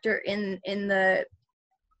character in the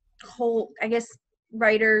whole, I guess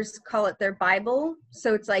writers call it their Bible.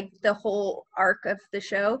 So it's like the whole arc of the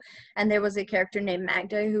show. And there was a character named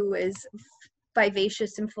Magda who was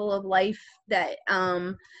vivacious and full of life, that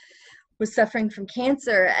was suffering from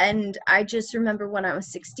cancer. And I just remember when I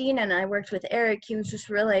was 16 and I worked with Eric, he was just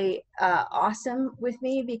really awesome with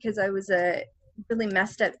me, because I was a really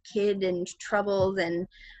messed up kid and troubled, and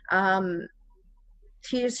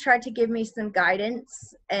he just tried to give me some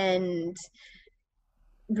guidance and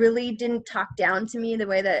really didn't talk down to me the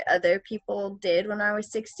way that other people did when I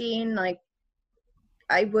was 16. Like,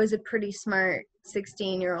 I was a pretty smart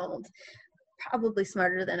 16-year-old, probably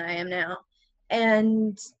smarter than I am now.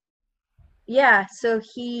 And yeah, so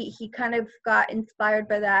he kind of got inspired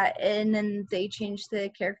by that, and then they changed the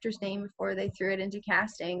character's name before they threw it into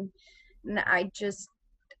casting. And I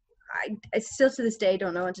still to this day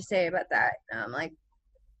don't know what to say about that. Like,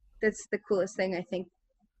 that's the coolest thing I think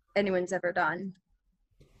anyone's ever done.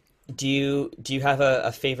 Do you have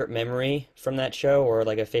a favorite memory from that show, or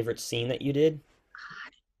like a favorite scene that you did?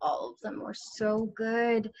 All of them were so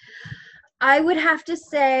good. I would have to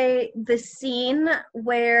say the scene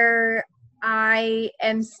where I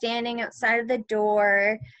am standing outside of the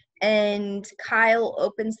door and Kyle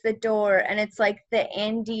opens the door, and it's like the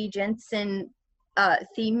Andy Jensen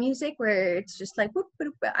theme music, where it's just like whoop,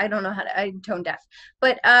 whoop, whoop. I don't know how to, I'm tone deaf,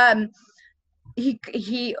 but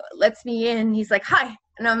he lets me in. He's like, hi,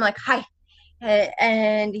 and I'm like, hi.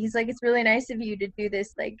 And he's like, it's really nice of you to do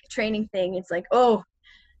this like training thing. It's like, oh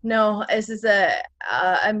no, this is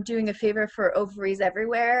I'm doing a favor for Ovaries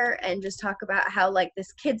Everywhere, and just talk about how like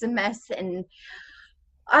this kid's a mess, and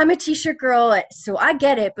I'm a t-shirt girl, so I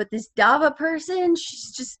get it, but this Dava person,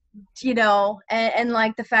 she's just, and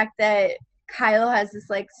like the fact that Kyle has this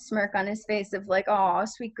like smirk on his face of like, oh,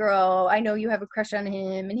 sweet girl, I know you have a crush on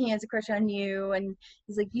him and he has a crush on you, and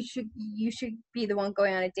he's like, you should be the one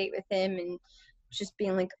going on a date with him, and just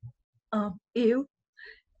being like, oh, ew.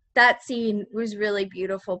 That scene was really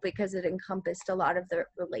beautiful because it encompassed a lot of the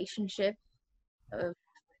relationship of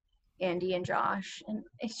Andy and Josh, and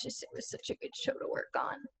it was such a good show to work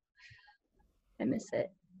on. I miss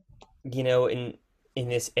it. In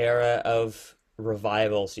this era of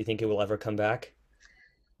revivals, do you think it will ever come back?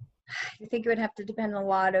 I think it would have to depend a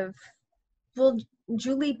lot of, well,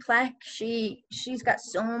 Julie Plec, she's got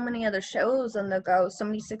so many other shows on the go, so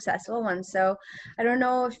many successful ones. So I don't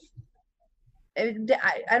know if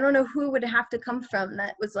I don't know who would have to come from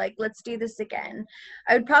that was like, let's do this again.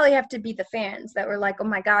 I would probably have to be the fans that were like, oh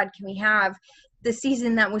my God, can we have the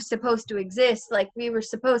season that was supposed to exist? Like, we were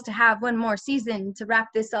supposed to have one more season to wrap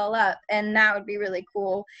this all up, and that would be really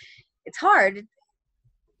cool. It's hard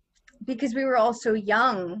because we were all so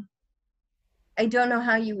young. I don't know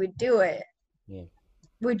how you would do it. Yeah.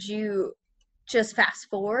 Would you just fast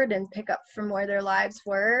forward and pick up from where their lives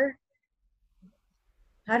were?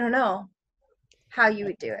 I don't know how you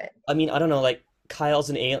would do it. I mean, I don't know, like Kyle's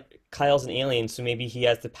an alien, so maybe he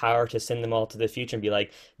has the power to send them all to the future and be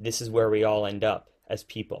like, this is where we all end up as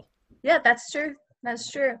people. Yeah, that's true. That's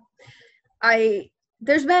true. I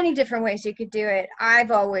There's many different ways you could do it.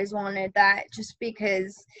 I've always wanted that just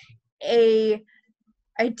because A,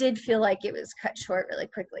 I did feel like it was cut short really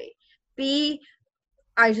quickly. B,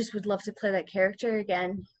 I just would love to play that character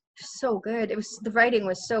again. So good. The writing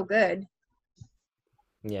was so good.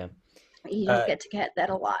 Yeah. You don't Uh, get to get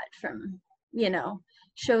that a lot from,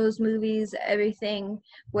 shows, movies, everything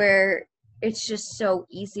where it's just so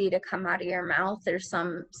easy to come out of your mouth. There's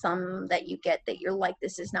some that you get that you're like,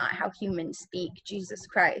 this is not how humans speak. Jesus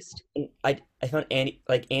Christ. and I found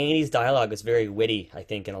Annie's dialogue is very witty, I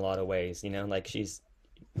think, in a lot of ways, like she's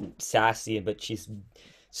sassy, but she's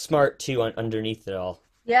smart too underneath it all.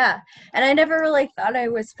 Yeah. And I never really thought I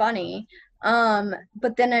was funny.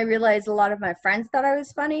 But then I realized a lot of my friends thought I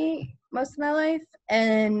was funny most of my life.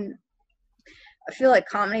 And I feel like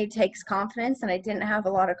comedy takes confidence, and I didn't have a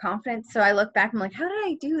lot of confidence. So I look back, I'm like, how did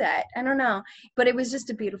I do that? I don't know. But it was just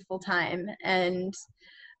a beautiful time. And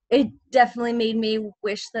it definitely made me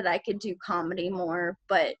wish that I could do comedy more.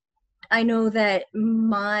 But I know that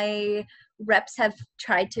my reps have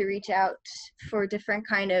tried to reach out for different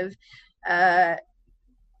kind of uh,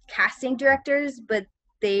 casting directors, but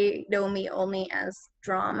they know me only as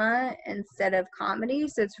drama instead of comedy.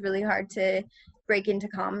 So it's really hard to break into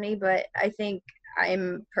comedy, but I think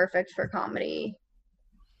I'm perfect for comedy.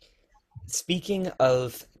 Speaking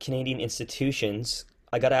of Canadian institutions,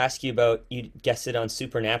 I got to ask you about, you guessed it, on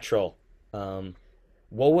Supernatural. Um,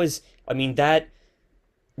 what was, I mean, that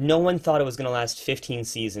no one thought it was going to last 15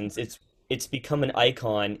 seasons. It's become an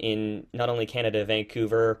icon in not only Canada,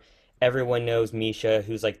 Vancouver. Everyone knows Misha,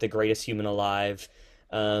 who's like the greatest human alive.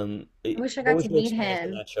 I wish I What got was to your meet experience on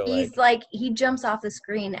him. that show He's like? like, he jumps off the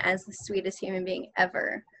screen as the sweetest human being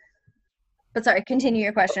ever. But sorry, continue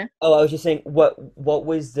your question. Oh, I was just saying, what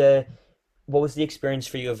was the experience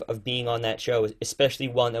for you of being on that show, especially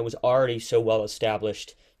one that was already so well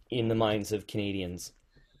established in the minds of Canadians?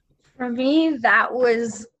 For me, that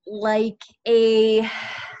was like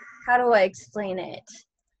how do I explain it?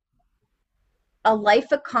 A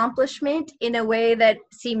life accomplishment in a way that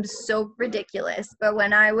seems so ridiculous. But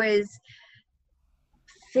when I was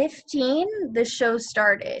 15, the show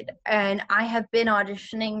started, and I have been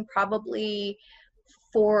auditioning probably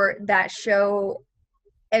for that show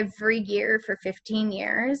every year for 15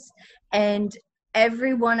 years. And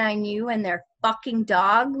everyone I knew and their fucking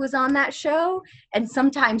dog was on that show, and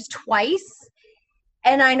sometimes twice.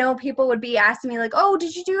 And I know people would be asking me, like, oh,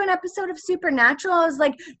 did you do an episode of Supernatural? I was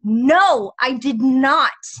like, no, I did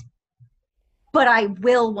not. But I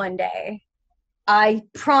will one day. I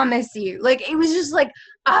promise you. Like, it was just like,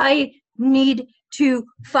 I need to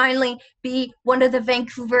finally be one of the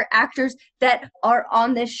Vancouver actors that are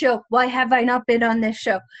on this show. Why have I not been on this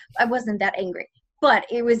show? I wasn't that angry, but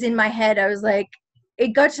it was in my head. I was like, it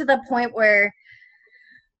got to the point where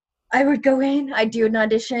I would go in, I'd do an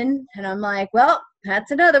audition, and I'm like, well,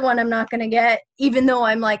 that's another one I'm not going to get, even though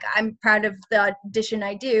I'm like, I'm proud of the audition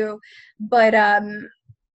I do. But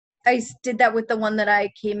I did that with the one that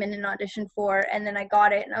I came in and auditioned for, and then I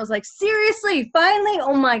got it, and I was like, seriously, finally?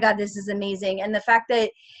 Oh my God, this is amazing. And the fact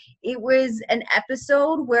that it was an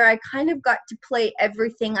episode where I kind of got to play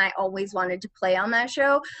everything I always wanted to play on that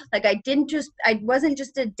show. Like, I wasn't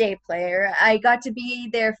just a day player. I got to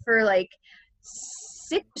be there for like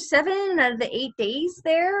 7 out of the 8 days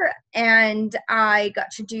there, and I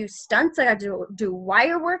got to do stunts. I got to do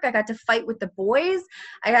wire work. I got to fight with the boys.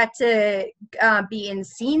 I got to be in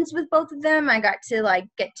scenes with both of them. I got to like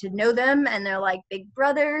get to know them, and they're like big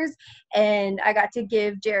brothers. And I got to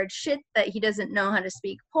give Jared shit that he doesn't know how to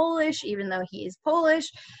speak Polish, even though he is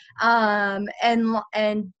Polish. And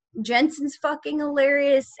Jensen's fucking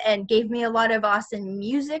hilarious and gave me a lot of awesome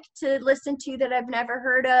music to listen to that I've never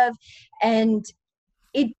heard of. And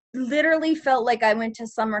it literally felt like I went to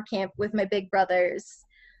summer camp with my big brothers.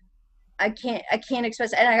 I can't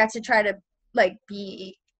express it. And I got to try to like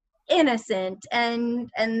be innocent and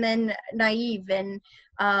then naive and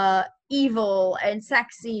evil and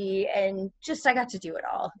sexy, and just I got to do it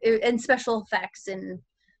all. And special effects and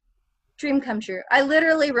dream come true. I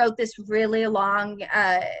literally wrote this really long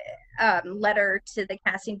letter to the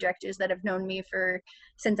casting directors that have known me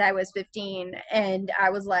since I was 15, and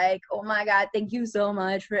I was like, oh my God, thank you so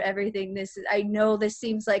much for everything. I know this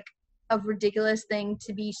seems like a ridiculous thing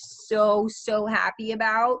to be so happy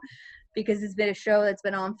about, because it's been a show that's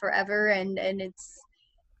been on forever, and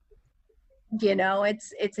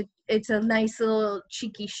it's a nice little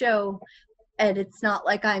cheeky show, and it's not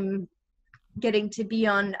like I'm getting to be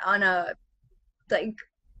on a like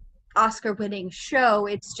Oscar winning show.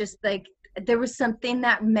 It's just like there was something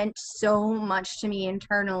that meant so much to me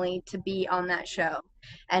internally to be on that show.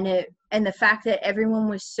 And the fact that everyone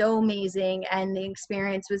was so amazing and the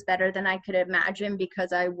experience was better than I could imagine,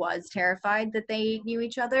 because I was terrified that they knew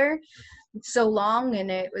each other so long, and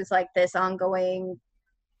it was like this ongoing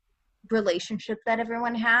relationship that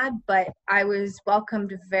everyone had, but I was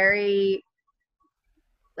welcomed very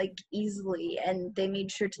like easily, and they made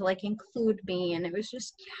sure to like include me, and it was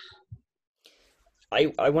just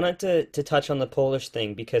I wanted to touch on the Polish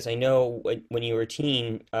thing because I know when you were a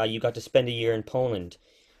teen, you got to spend a year in Poland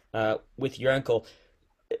with your uncle.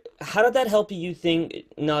 How did that help you think,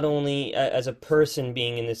 not only as a person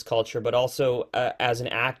being in this culture, but also as an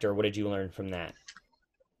actor? What did you learn from that?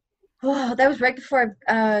 oh, that was right before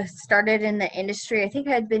I started in the industry. I think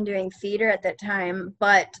I had been doing theater at that time,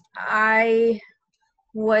 but I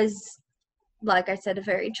was, like I said, a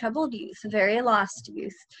very troubled youth, a very lost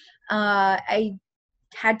youth. I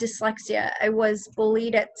had dyslexia. I was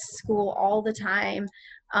bullied at school all the time.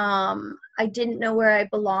 I didn't know where I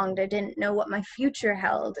belonged. I didn't know what my future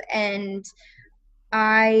held. And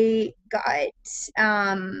I got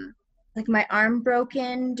like my arm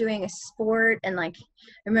broken doing a sport, and like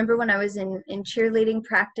I remember when I was in cheerleading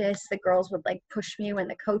practice, the girls would like push me when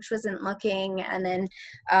the coach wasn't looking, and then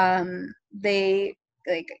they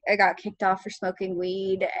like I got kicked off for smoking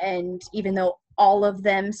weed, and even though all of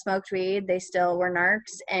them smoked weed, they still were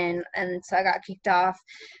narcs, and so I got kicked off,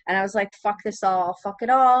 and I was like, fuck this all, fuck it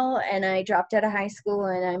all, and I dropped out of high school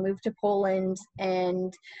and I moved to Poland,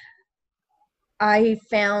 and I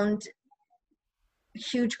found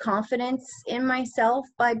huge confidence in myself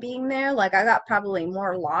by being there. Like I got probably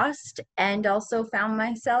more lost and also found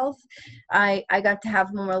myself. I got to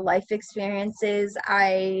have more life experiences.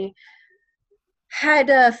 I had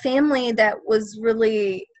a family that was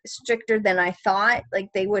really stricter than I thought. Like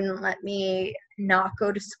they wouldn't let me not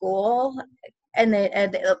go to school. And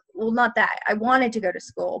well, not that I wanted to go to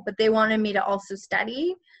school, but they wanted me to also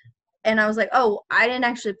study. And I was like, oh, I didn't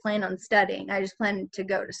actually plan on studying. I just planned to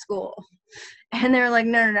go to school. And they were like,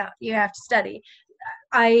 no, no, no, you have to study.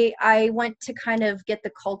 I went to kind of get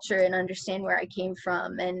the culture and understand where I came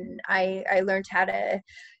from. And I learned how to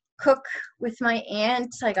cook with my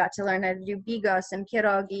aunt. I got to learn how to do bigos and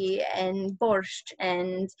pierogi and borscht.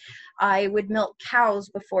 And I would milk cows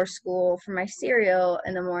before school for my cereal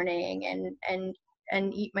in the morning,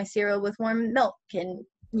 and eat my cereal with warm milk, and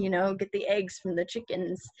get the eggs from the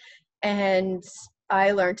chickens. And I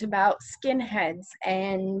learned about skinheads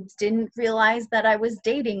and didn't realize that I was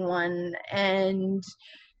dating one, and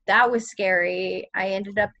that was scary. I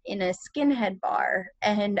ended up in a skinhead bar,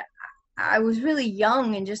 and I was really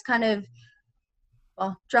young and just kind of,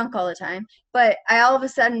 well, drunk all the time. But I all of a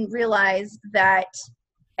sudden realized that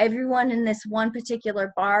everyone in this one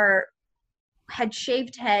particular bar had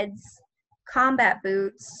shaved heads, combat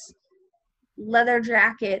boots, leather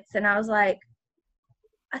jackets, and I was like,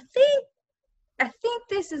 I think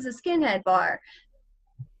this is a skinhead bar.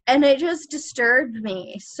 And it just disturbed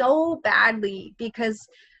me so badly, because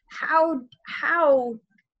how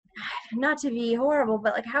not to be horrible,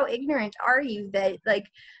 but like how ignorant are you that like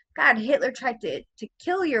God, Hitler tried to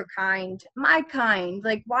kill your kind, my kind.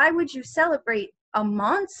 Like why would you celebrate a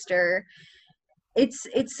monster? It's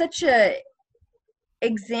such a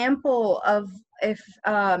example of if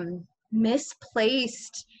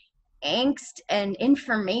misplaced angst and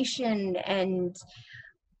information, and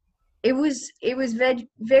it was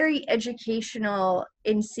very educational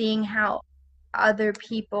in seeing how other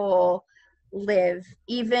people live,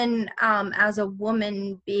 even as a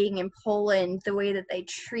woman being in Poland, the way that they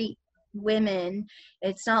treat women.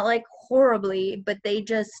 It's not like horribly, but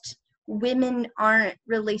women aren't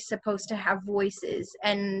really supposed to have voices,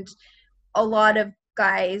 and a lot of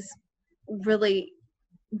guys really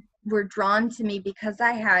were drawn to me because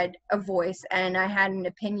I had a voice and I had an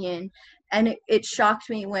opinion. And it shocked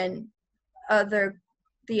me when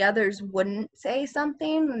the others wouldn't say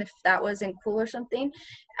something, and if that wasn't cool or something.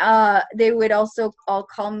 They would also all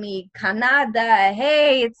call me Canada.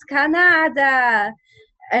 Hey, it's Canada.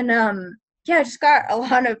 And yeah, I just got a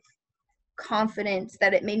lot of confidence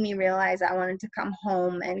that it made me realize I wanted to come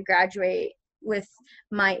home and graduate with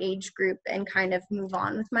my age group and kind of move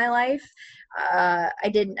on with my life. I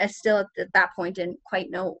still at that point didn't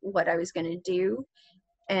quite know what I was going to do.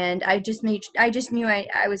 And I just knew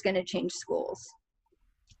I was going to change schools.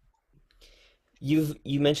 You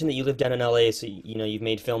mentioned that you live down in LA, so you've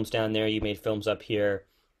made films down there, you made films up here.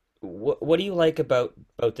 What do you like about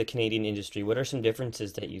the Canadian industry? What are some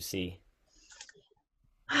differences that you see?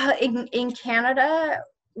 In Canada,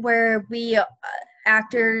 where we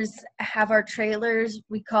actors have our trailers,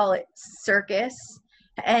 we call it circus,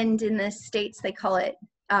 and in the States they call it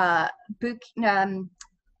boot.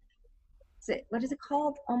 Is it, what is it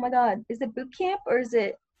called? Oh my God, is it boot camp or is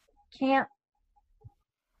it camp?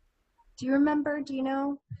 Do you remember? Do you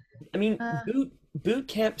know? I mean, Uh, boot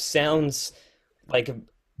camp sounds like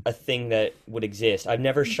a thing that would exist.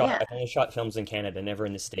 yeah. I've only shot films in Canada, never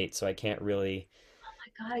in the States, so I can't really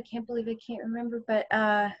My God, I can't believe I can't remember. But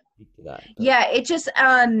speak to that. But yeah, it just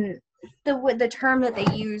the term that they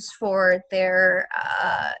use for their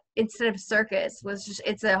instead of circus was just,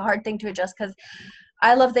 it's a hard thing to adjust because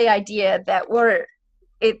I love the idea that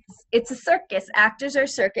it's a circus. Actors are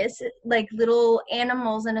circus, like little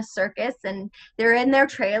animals in a circus, and they're in their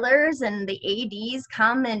trailers, and the ADs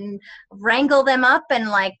come and wrangle them up and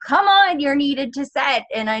like, come on, you're needed to set.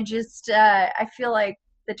 And I feel like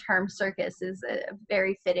the term circus is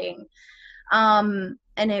very fitting. And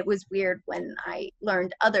it was weird when I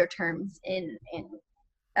learned other terms in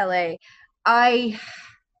LA. I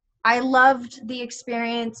I loved the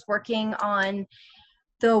experience working on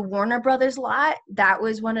the Warner Brothers lot. That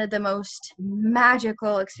was one of the most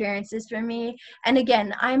magical experiences for me. And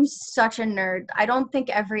again, I'm such a nerd. I don't think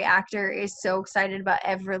every actor is so excited about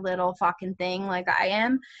every little fucking thing like I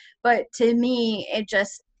am. But to me, it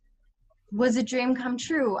just was a dream come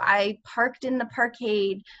true. I parked in the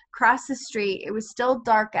parkade across the street. It was still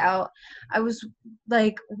dark out. I was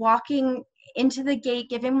like walking into the gate,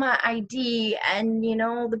 giving my ID, and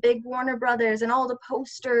the big Warner Brothers and all the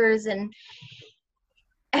posters,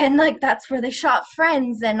 and like that's where they shot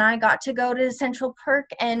Friends, and I got to go to Central Perk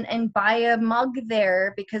and buy a mug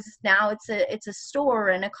there because now it's a store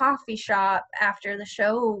and a coffee shop after the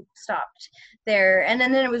show stopped there. And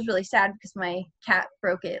then it was really sad because my cat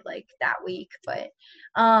broke it like that week. But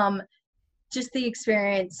um just the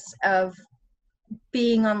experience of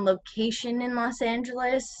being on location in Los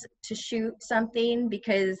Angeles to shoot something,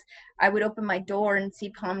 because I would open my door and see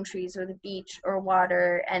palm trees or the beach or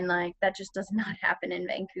water, and like that just does not happen in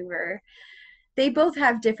Vancouver. They both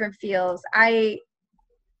have different feels. I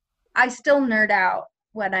still nerd out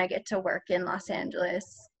when I get to work in Los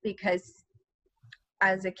Angeles because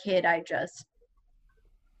as a kid I just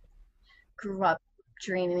grew up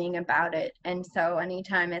dreaming about it, and so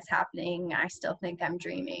anytime it's happening I still think I'm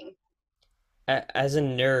dreaming. as a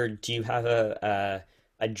nerd, do you have a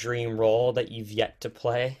dream role that you've yet to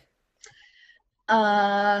play?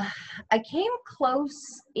 Uh, I came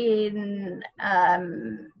close in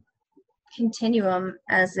Continuum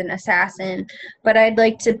as an assassin, but I'd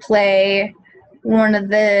like to play one of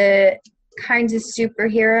the kinds of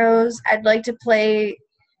superheroes. I'd like to play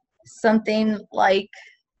something like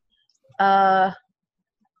uh,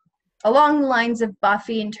 along the lines of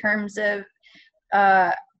Buffy in terms of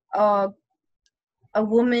uh, a, a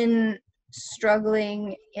woman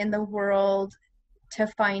struggling in the world to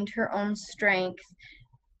find her own strength,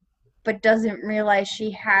 but doesn't realize she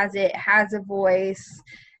has a voice,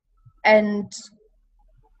 and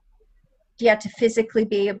to physically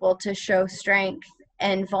be able to show strength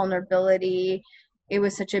and vulnerability. It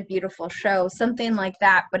was such a beautiful show, something like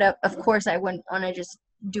that. But of course, I wouldn't want to just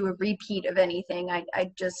do a repeat of anything.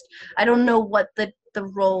 I don't know what the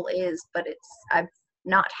role is, but I've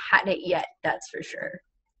not had it yet. That's for sure.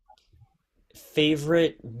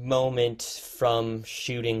 Favorite moment from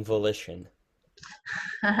shooting Volition?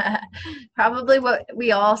 Probably what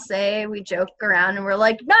we all say. We joke around and we're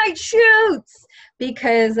like, night shoots,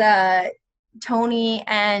 because Tony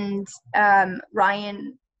and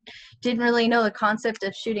Ryan didn't really know the concept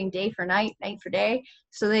of shooting day for night, night for day.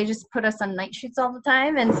 So they just put us on night shoots all the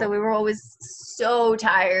time. And so we were always so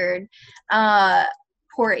tired.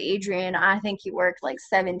 Poor Adrian, I think he worked like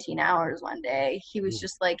 17 hours one day. He was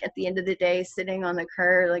just like at the end of the day sitting on the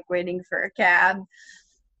curb, like waiting for a cab.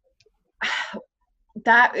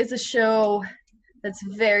 That is a show that's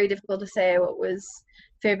very difficult to say what was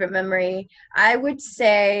favorite memory. I would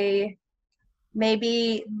say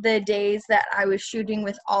maybe the days that I was shooting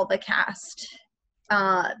with all the cast.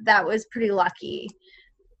 That was pretty lucky.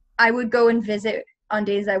 I would go and visit on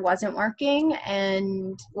days I wasn't working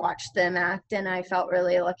and watch them act, and I felt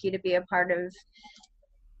really lucky to be a part of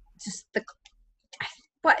just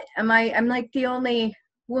I'm like the only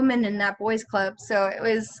woman in that boys club, so it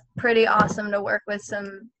was pretty awesome to work with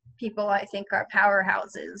some people I think are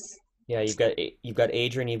powerhouses. Yeah, you've got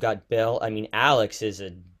Adrian, you've got Bill. I mean, Alex is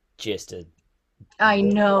a just a I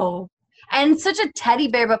know. And such a teddy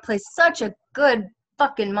bear, but plays such a good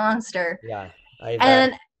fucking monster. yeah. I've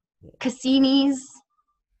And Cassini's.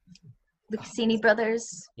 the Cassini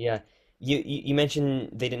brothers. Yeah. You mentioned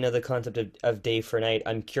they didn't know the concept of day for night.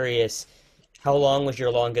 I'm curious, how long was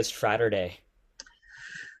your longest fratter day?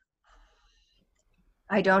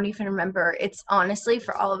 I don't even remember. It's honestly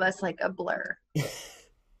for all of us like a blur.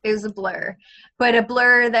 It was a blur, but a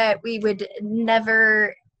blur that we would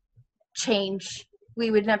never change.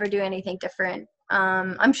 We would never do anything different.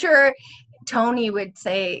 I'm sure Tony would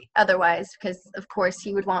say otherwise because, of course,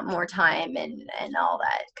 he would want more time and all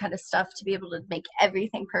that kind of stuff to be able to make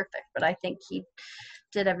everything perfect. But I think he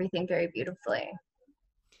did everything very beautifully.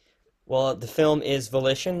 Well, the film is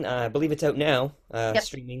Volition. I believe it's out now, Yep.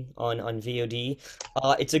 streaming on VOD.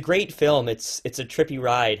 It's a great film. It's a trippy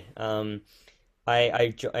ride.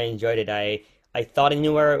 I enjoyed it. I thought I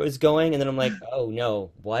knew where it was going, and then I'm like, oh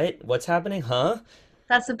no, what? What's happening? Huh?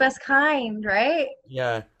 That's the best kind, right?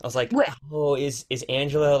 Yeah. I was like, What? oh, is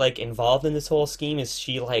Angela like involved in this whole scheme? Is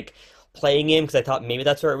she like playing him? Because I thought maybe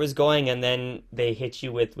that's where it was going, and then they hit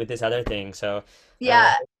you with this other thing. So, uh,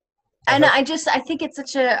 Yeah, I and hope. I think it's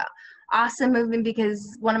such a awesome movie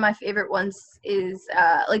because one of my favorite ones is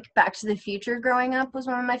like Back to the Future. Growing up was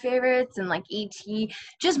one of my favorites, and like E.T.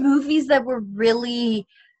 Just movies that were really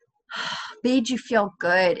made you feel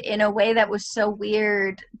good in a way that was so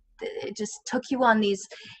weird. It just took you on these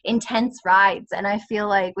intense rides, and I feel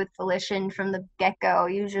like with Volition from the get-go,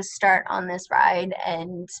 you just start on this ride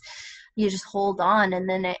and you just hold on, and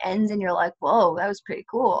then it ends, and you're like, "Whoa, that was pretty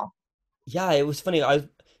cool." Yeah, it was funny. I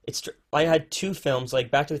had two films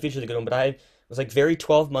like Back to the Future the good one, but I was like very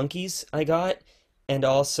 12 Monkeys I got, and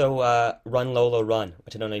also Run Lola Run,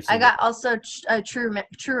 which I don't know if you've I seen. got also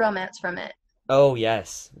True Romance from it. Oh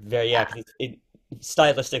yes, very yeah. Yeah, 'Cause it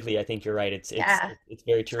stylistically, I think you're right. yeah. It's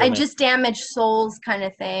very true And romance. just Damaged Souls kind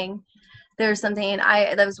of thing. There's something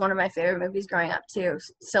I that was one of my favorite movies growing up too.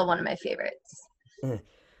 Still one of my favorites.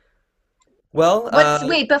 Well, What's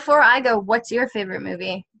wait, before I go, what's your favorite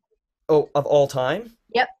movie? oh, of all time,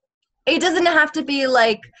 Yep. It doesn't have to be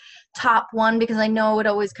like top one because I know it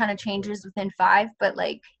always kind of changes within five, but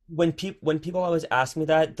like, when people always ask me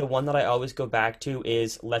that, the one that I always go back to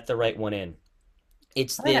is Let the Right One In.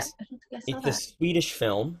 It's oh yeah, this I don't think I saw it's a that. Swedish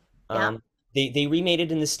film. Yeah. They remade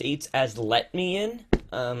it in the States as Let Me In,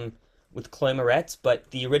 with Chloe Moretz,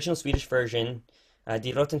 but the original Swedish version,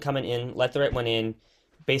 Die Roten kommen in, Let the Right One In,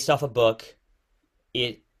 based off a book,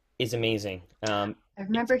 it is amazing. I It's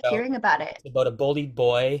remember about hearing about it. it's about a bullied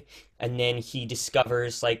boy, and then he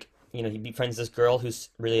discovers like he befriends this girl who's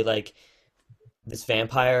really like this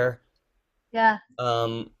vampire, Yeah.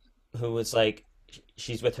 um, who was like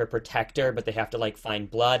she's with her protector, but they have to like find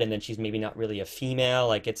blood, and then she's maybe not really a female.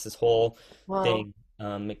 Like it's this whole Whoa. thing.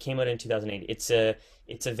 It came out in 2008.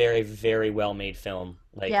 It's a very very well made film.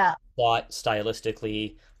 Like Yeah. plot,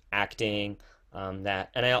 stylistically, acting, that,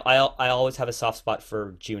 and I always have a soft spot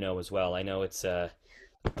for Juno as well. I know it's a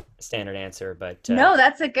standard answer, but No,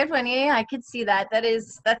 that's a good one. Yeah, yeah, I could see that.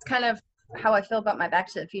 That's kind of how I feel about my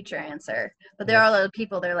Back to the Future answer. But there yeah. are a lot of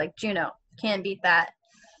people they're like, Juno, can't beat that.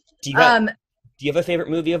 Do you got Um, do you have a favorite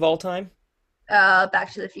movie of all time?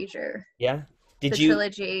 Back to the Future, Yeah. the Did you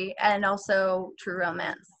trilogy, and also True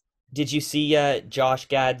Romance. did you see Josh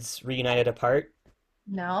Gad's Reunited Apart?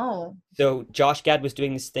 No. So Josh Gad was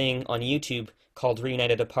doing this thing on YouTube called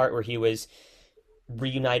Reunited Apart where he was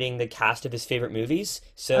reuniting the cast of his favorite movies.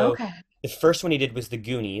 So Okay. the first one he did was The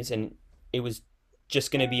Goonies, and it was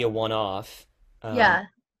just going to be a one-off. Um, Yeah.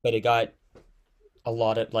 but it got a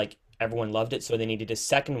lot of like everyone loved it, so they needed a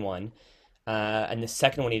second one. And the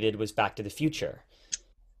second one he did was Back to the Future.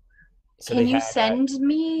 So Can they you had send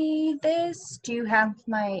me this? Do you have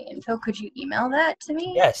my info? Could you email that to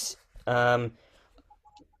me? yes. Um,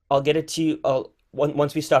 I'll get it to you.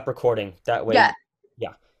 Once we stop recording. That way, Yeah,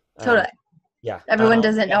 yeah, totally. yeah. Everyone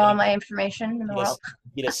doesn't Yeah, know all my information in the he world.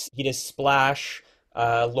 does. He does Splash,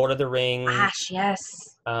 Lord of the Rings, Gosh,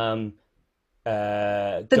 yes. um,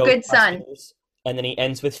 The Good Son. Ghostbusters, and then he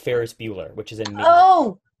ends with Ferris Bueller, which is amazing.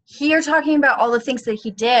 Oh, you're talking about all the things that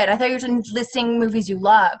he did. I thought you were just listing movies you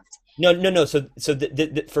loved. No, no, no. So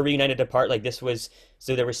for Reunited Apart, like this was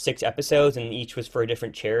so there were 6 episodes, and each was for a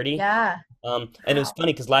different charity. Yeah. And it was Wow.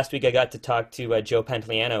 funny because last week I got to talk to Joe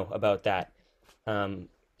Pantoliano about that,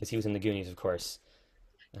 because he was in the Goonies, of course.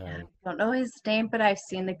 Yeah. Um, Don't know his name, but I've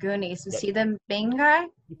seen the Goonies. Was yeah, he the main guy?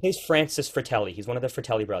 he plays Francis Fratelli. He's one of the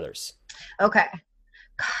Fratelli brothers. Okay.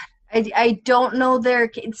 I don't know their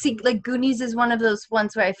see like Goonies is one of those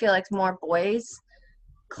ones where I feel like it's more boys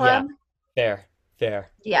Yeah, club. fair,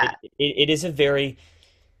 fair. Yeah. It is a very,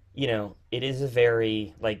 it is a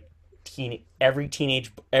very like every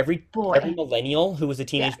Boy. millennial who was a Yeah.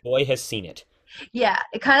 teenage boy has seen it. Yeah,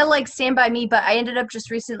 it kind of like Stand By Me, but I ended up just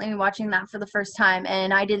recently watching that for the first time,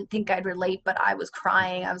 and I didn't think I'd relate, but I was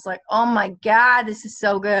crying. I was like, "Oh my God, this is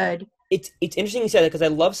so good." It's interesting you say that because I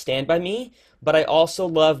love Stand By Me, but I also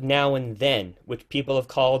love Now and Then, which people have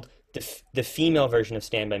called the female version of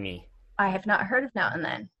Stand By Me. I have not heard of Now and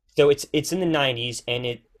Then. So it's in the 90s, and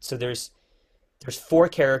there's four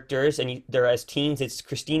characters, and they're as teens. It's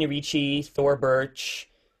Christina Ricci, Thor Birch,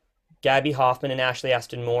 Gabby Hoffman, and Ashley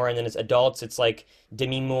Aston Moore. And then as adults, it's like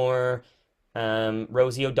Demi Moore,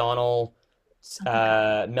 Rosie O'Donnell, Oh my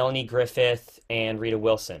God. Melanie Griffith, and Rita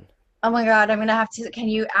Wilson. Oh my God, I'm gonna have to. Can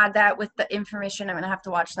you add that with the information? I'm gonna have to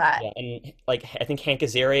watch that. Yeah, and like I think Hank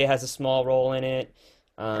Azaria has a small role in it.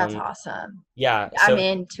 That's Um, awesome. yeah, I'm so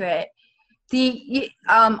into it.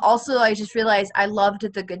 Also I just realized I loved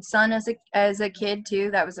The Good Son as a kid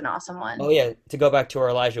too. That was an awesome oh one. yeah, to go back to our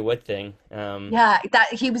Elijah Wood thing. Yeah,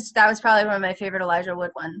 that was probably one of my favorite Elijah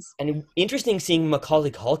Wood ones. And interesting seeing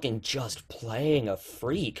Macaulay Culkin just playing a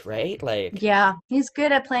freak, right? Like, Yeah, he's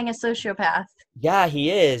good at playing a sociopath. yeah,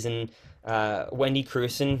 he is. And Wendy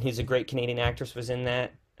Crewson, who's a great Canadian actress, was in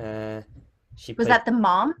that. She Was played, that the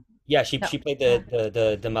mom? yeah, she No. she played Yeah.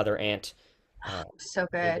 the mother aunt. Uh, So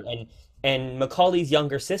good. and Macaulay's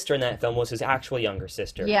younger sister in that film was his actual younger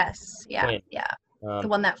sister, Yes. Yeah. twin. Yeah. The Um,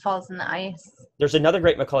 one that falls in the ice. there's another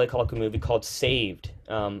great Macaulay Culkin movie called Saved.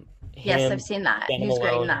 Yes, I've Him, seen that. Dana He's great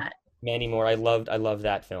in Malone, that. Mandy Moore. I loved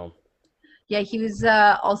that film. Yeah, he was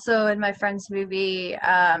also in my friend's movie,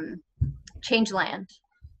 Changeland.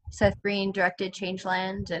 Seth Green directed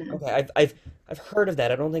Changeland, and Okay, I've heard of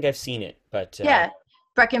that. I don't think I've seen it, but yeah,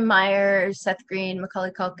 Breckin Meyer, Seth Green,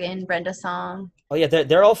 Macaulay Culkin, Brenda Song. oh yeah,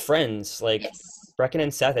 they're all friends. Like Yes. Brecken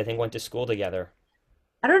and Seth, I think went to school together.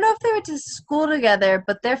 I don't know if they went to school together,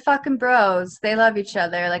 but they're fucking bros. They love each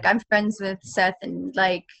other. Like I'm friends with Seth and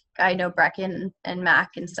like I know Brecken and Mac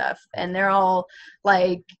and stuff, and they're all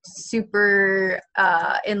like super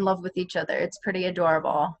in love with each other. It's pretty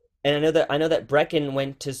adorable. And I know that Brecken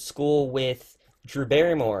went to school with Drew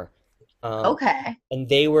Barrymore, um, Okay. and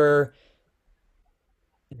they were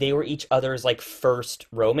each other's like first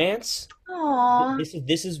romance. Aw.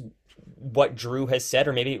 This is what Drew has said,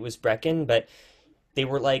 or maybe it was Brecken, but they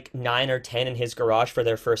were like 9 or 10 in his garage for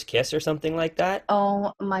their first kiss or something like that.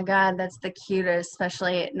 Oh my God, that's the cutest,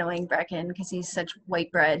 especially knowing Brecken because he's such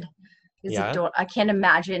white bread. He's Yeah. ador I can't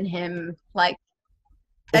imagine him like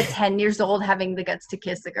at 10 years old having the guts to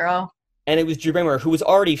kiss a girl. And it was Drew Barrymore who was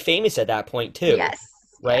already famous at that point too, Yes. Yes.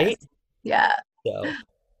 right? Yeah. So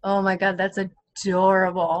Oh my God, that's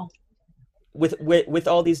adorable. with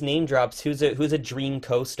all these name drops, who's a dream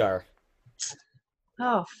co-star?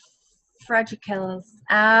 Oh, Frederick.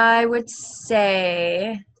 I would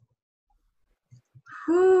say,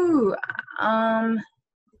 who, um,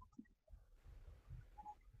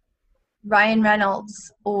 Ryan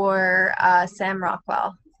Reynolds or Sam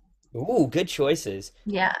Rockwell. Ooh, good choices.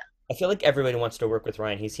 Yeah, I feel like everybody wants to work with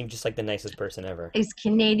Ryan. He seemed just like the nicest person ever. he's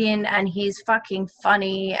Canadian and he's fucking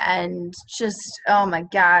funny and just, oh my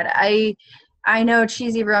God. I know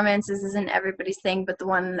cheesy romances isn't everybody's thing, but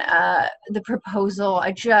the proposal,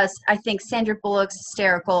 I think Sandra Bullock's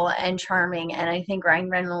hysterical and charming, and I think Ryan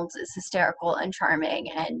Reynolds is hysterical and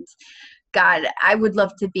charming, and God, I would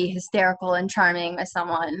love to be hysterical and charming with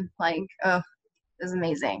someone. Like, oh, it's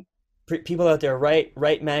amazing. People out there, write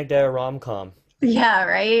Magda a rom-com. Yeah,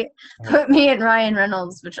 right? Uh, Put me in Ryan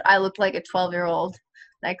Reynolds, which I look like a 12-year-old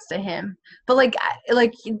next to him. But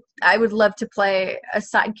I would love to play a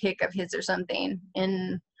sidekick of his or something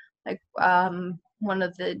in like one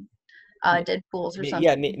of the Deadpools or Yeah,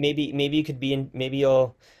 something. maybe you could be in. Maybe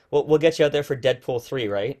we'll get you out there for Deadpool 3,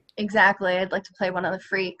 right? Exactly. I'd like to play one of the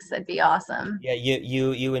freaks. That'd be awesome. Yeah,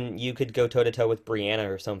 you could go toe to toe with Brianna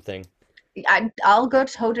or something. I'll go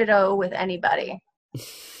toe to toe with anybody.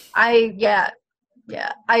 Yeah,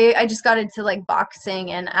 yeah. I just got into like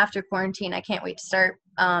boxing, and after quarantine, I can't wait to start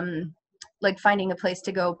like finding a place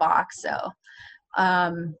to go box. So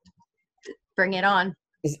um bring it on.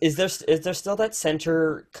 Is there still that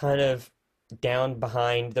center kind of down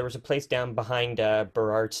behind? There was a place down behind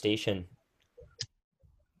Burrard Station,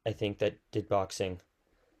 I think, that did boxing.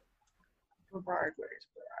 Berard, where's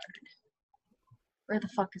Berard? Where the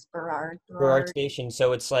fuck is Berard? Burrard Berard. Station.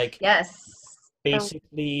 So it's like Yes. Oh,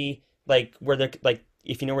 basically like where the like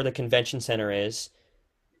if you know where the convention center is.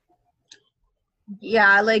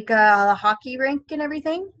 yeah, like the hockey rink and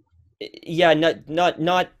everything. Yeah, not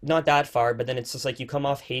that far, but then it's just like you come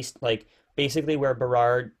off like basically where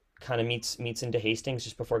Burrard kind of meets into Hastings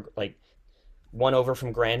just before like one over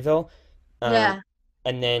from Granville. Um Yeah.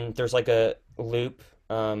 and then there's like a loop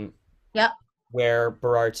Yep. where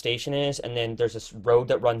Burrard Station is, and then there's this road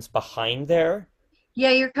that runs behind there.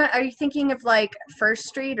 Yeah, are you thinking of like First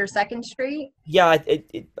Street or Second Street? Yeah,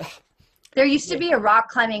 There used to yeah. be a rock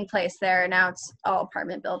climbing place there, and now it's all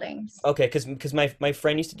apartment buildings. Okay, because my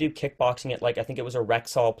friend used to do kickboxing at, like, I think it was a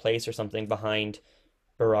Rexall place or something behind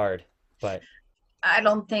Burrard, but I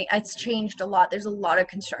don't think it's changed a lot. There's a lot of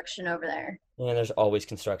construction over there. yeah, there's always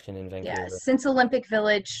construction in Yeah, Vancouver. since Olympic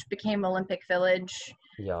Village became Olympic Village,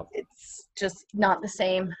 Yeah. it's just not the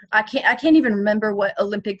same. I can't even remember what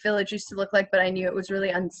Olympic Village used to look like, but I knew it was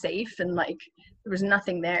really unsafe and like there was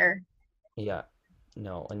nothing there. Yeah.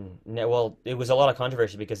 No, well, it was a lot of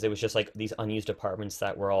controversy because it was just like these unused apartments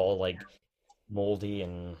that were all like moldy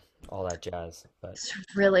and all that jazz. But It's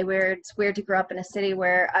really weird. It's weird to grow up in a city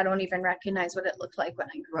where I don't even recognize what it looked like when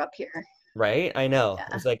I grew up here. right? I know.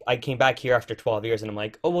 Yeah. It's like I came back here after 12 years and I'm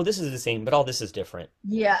like, oh, well, this is the same, but all this is different,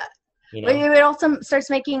 Yeah. you But know? it also starts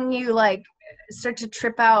making you like start to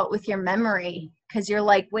trip out with your memory because you're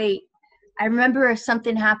like, wait, I remember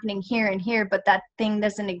something happening here and here, but that thing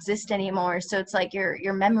doesn't exist anymore. So it's like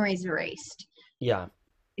your memory's erased. Yeah.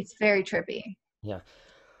 It's very trippy. Yeah.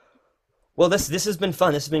 Well, this has been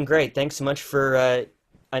fun. This has been great. Thanks so much for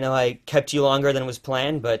I know I kept you longer than was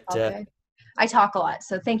planned, but All good. I talk a lot,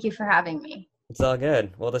 so thank you for having me. it's all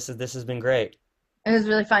good. Well, this has been great. It was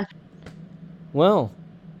really fun. Well,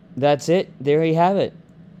 that's it. There you have it.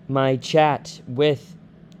 My chat with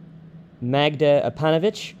Magda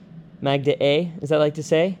Apanowicz. Magda A, as I like to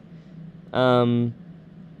say.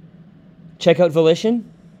 Check out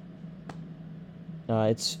Volition.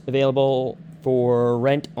 It's available for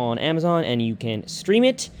rent on Amazon, and you can stream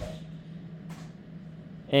it.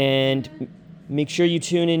 And make sure you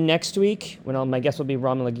tune in next week when my guests will be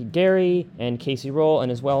Romuald Gary and Casey Roll,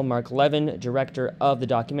 and as well Mark Levin, director of the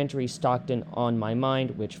documentary Stockton on My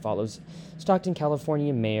Mind, which follows Stockton,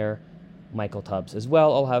 California Mayor Michael Tubbs. As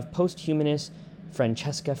well, I'll have post-humanist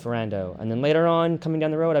Francesca Ferrando. And then later on, coming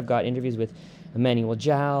down the road, I've got interviews with Emmanuel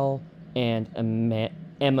Jal and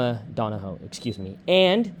Emma Donahoe,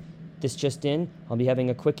 And this just in, I'll be having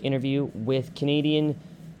a quick interview with Canadian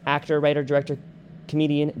actor, writer, director,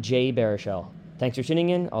 comedian Jay Baruchel. Thanks for tuning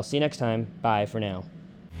in. I'll see you next time. Bye for now.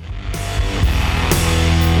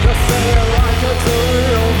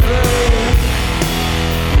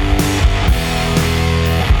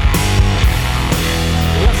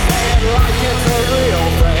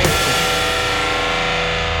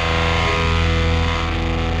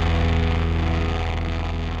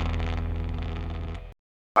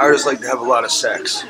 Artists like to have a lot of sex.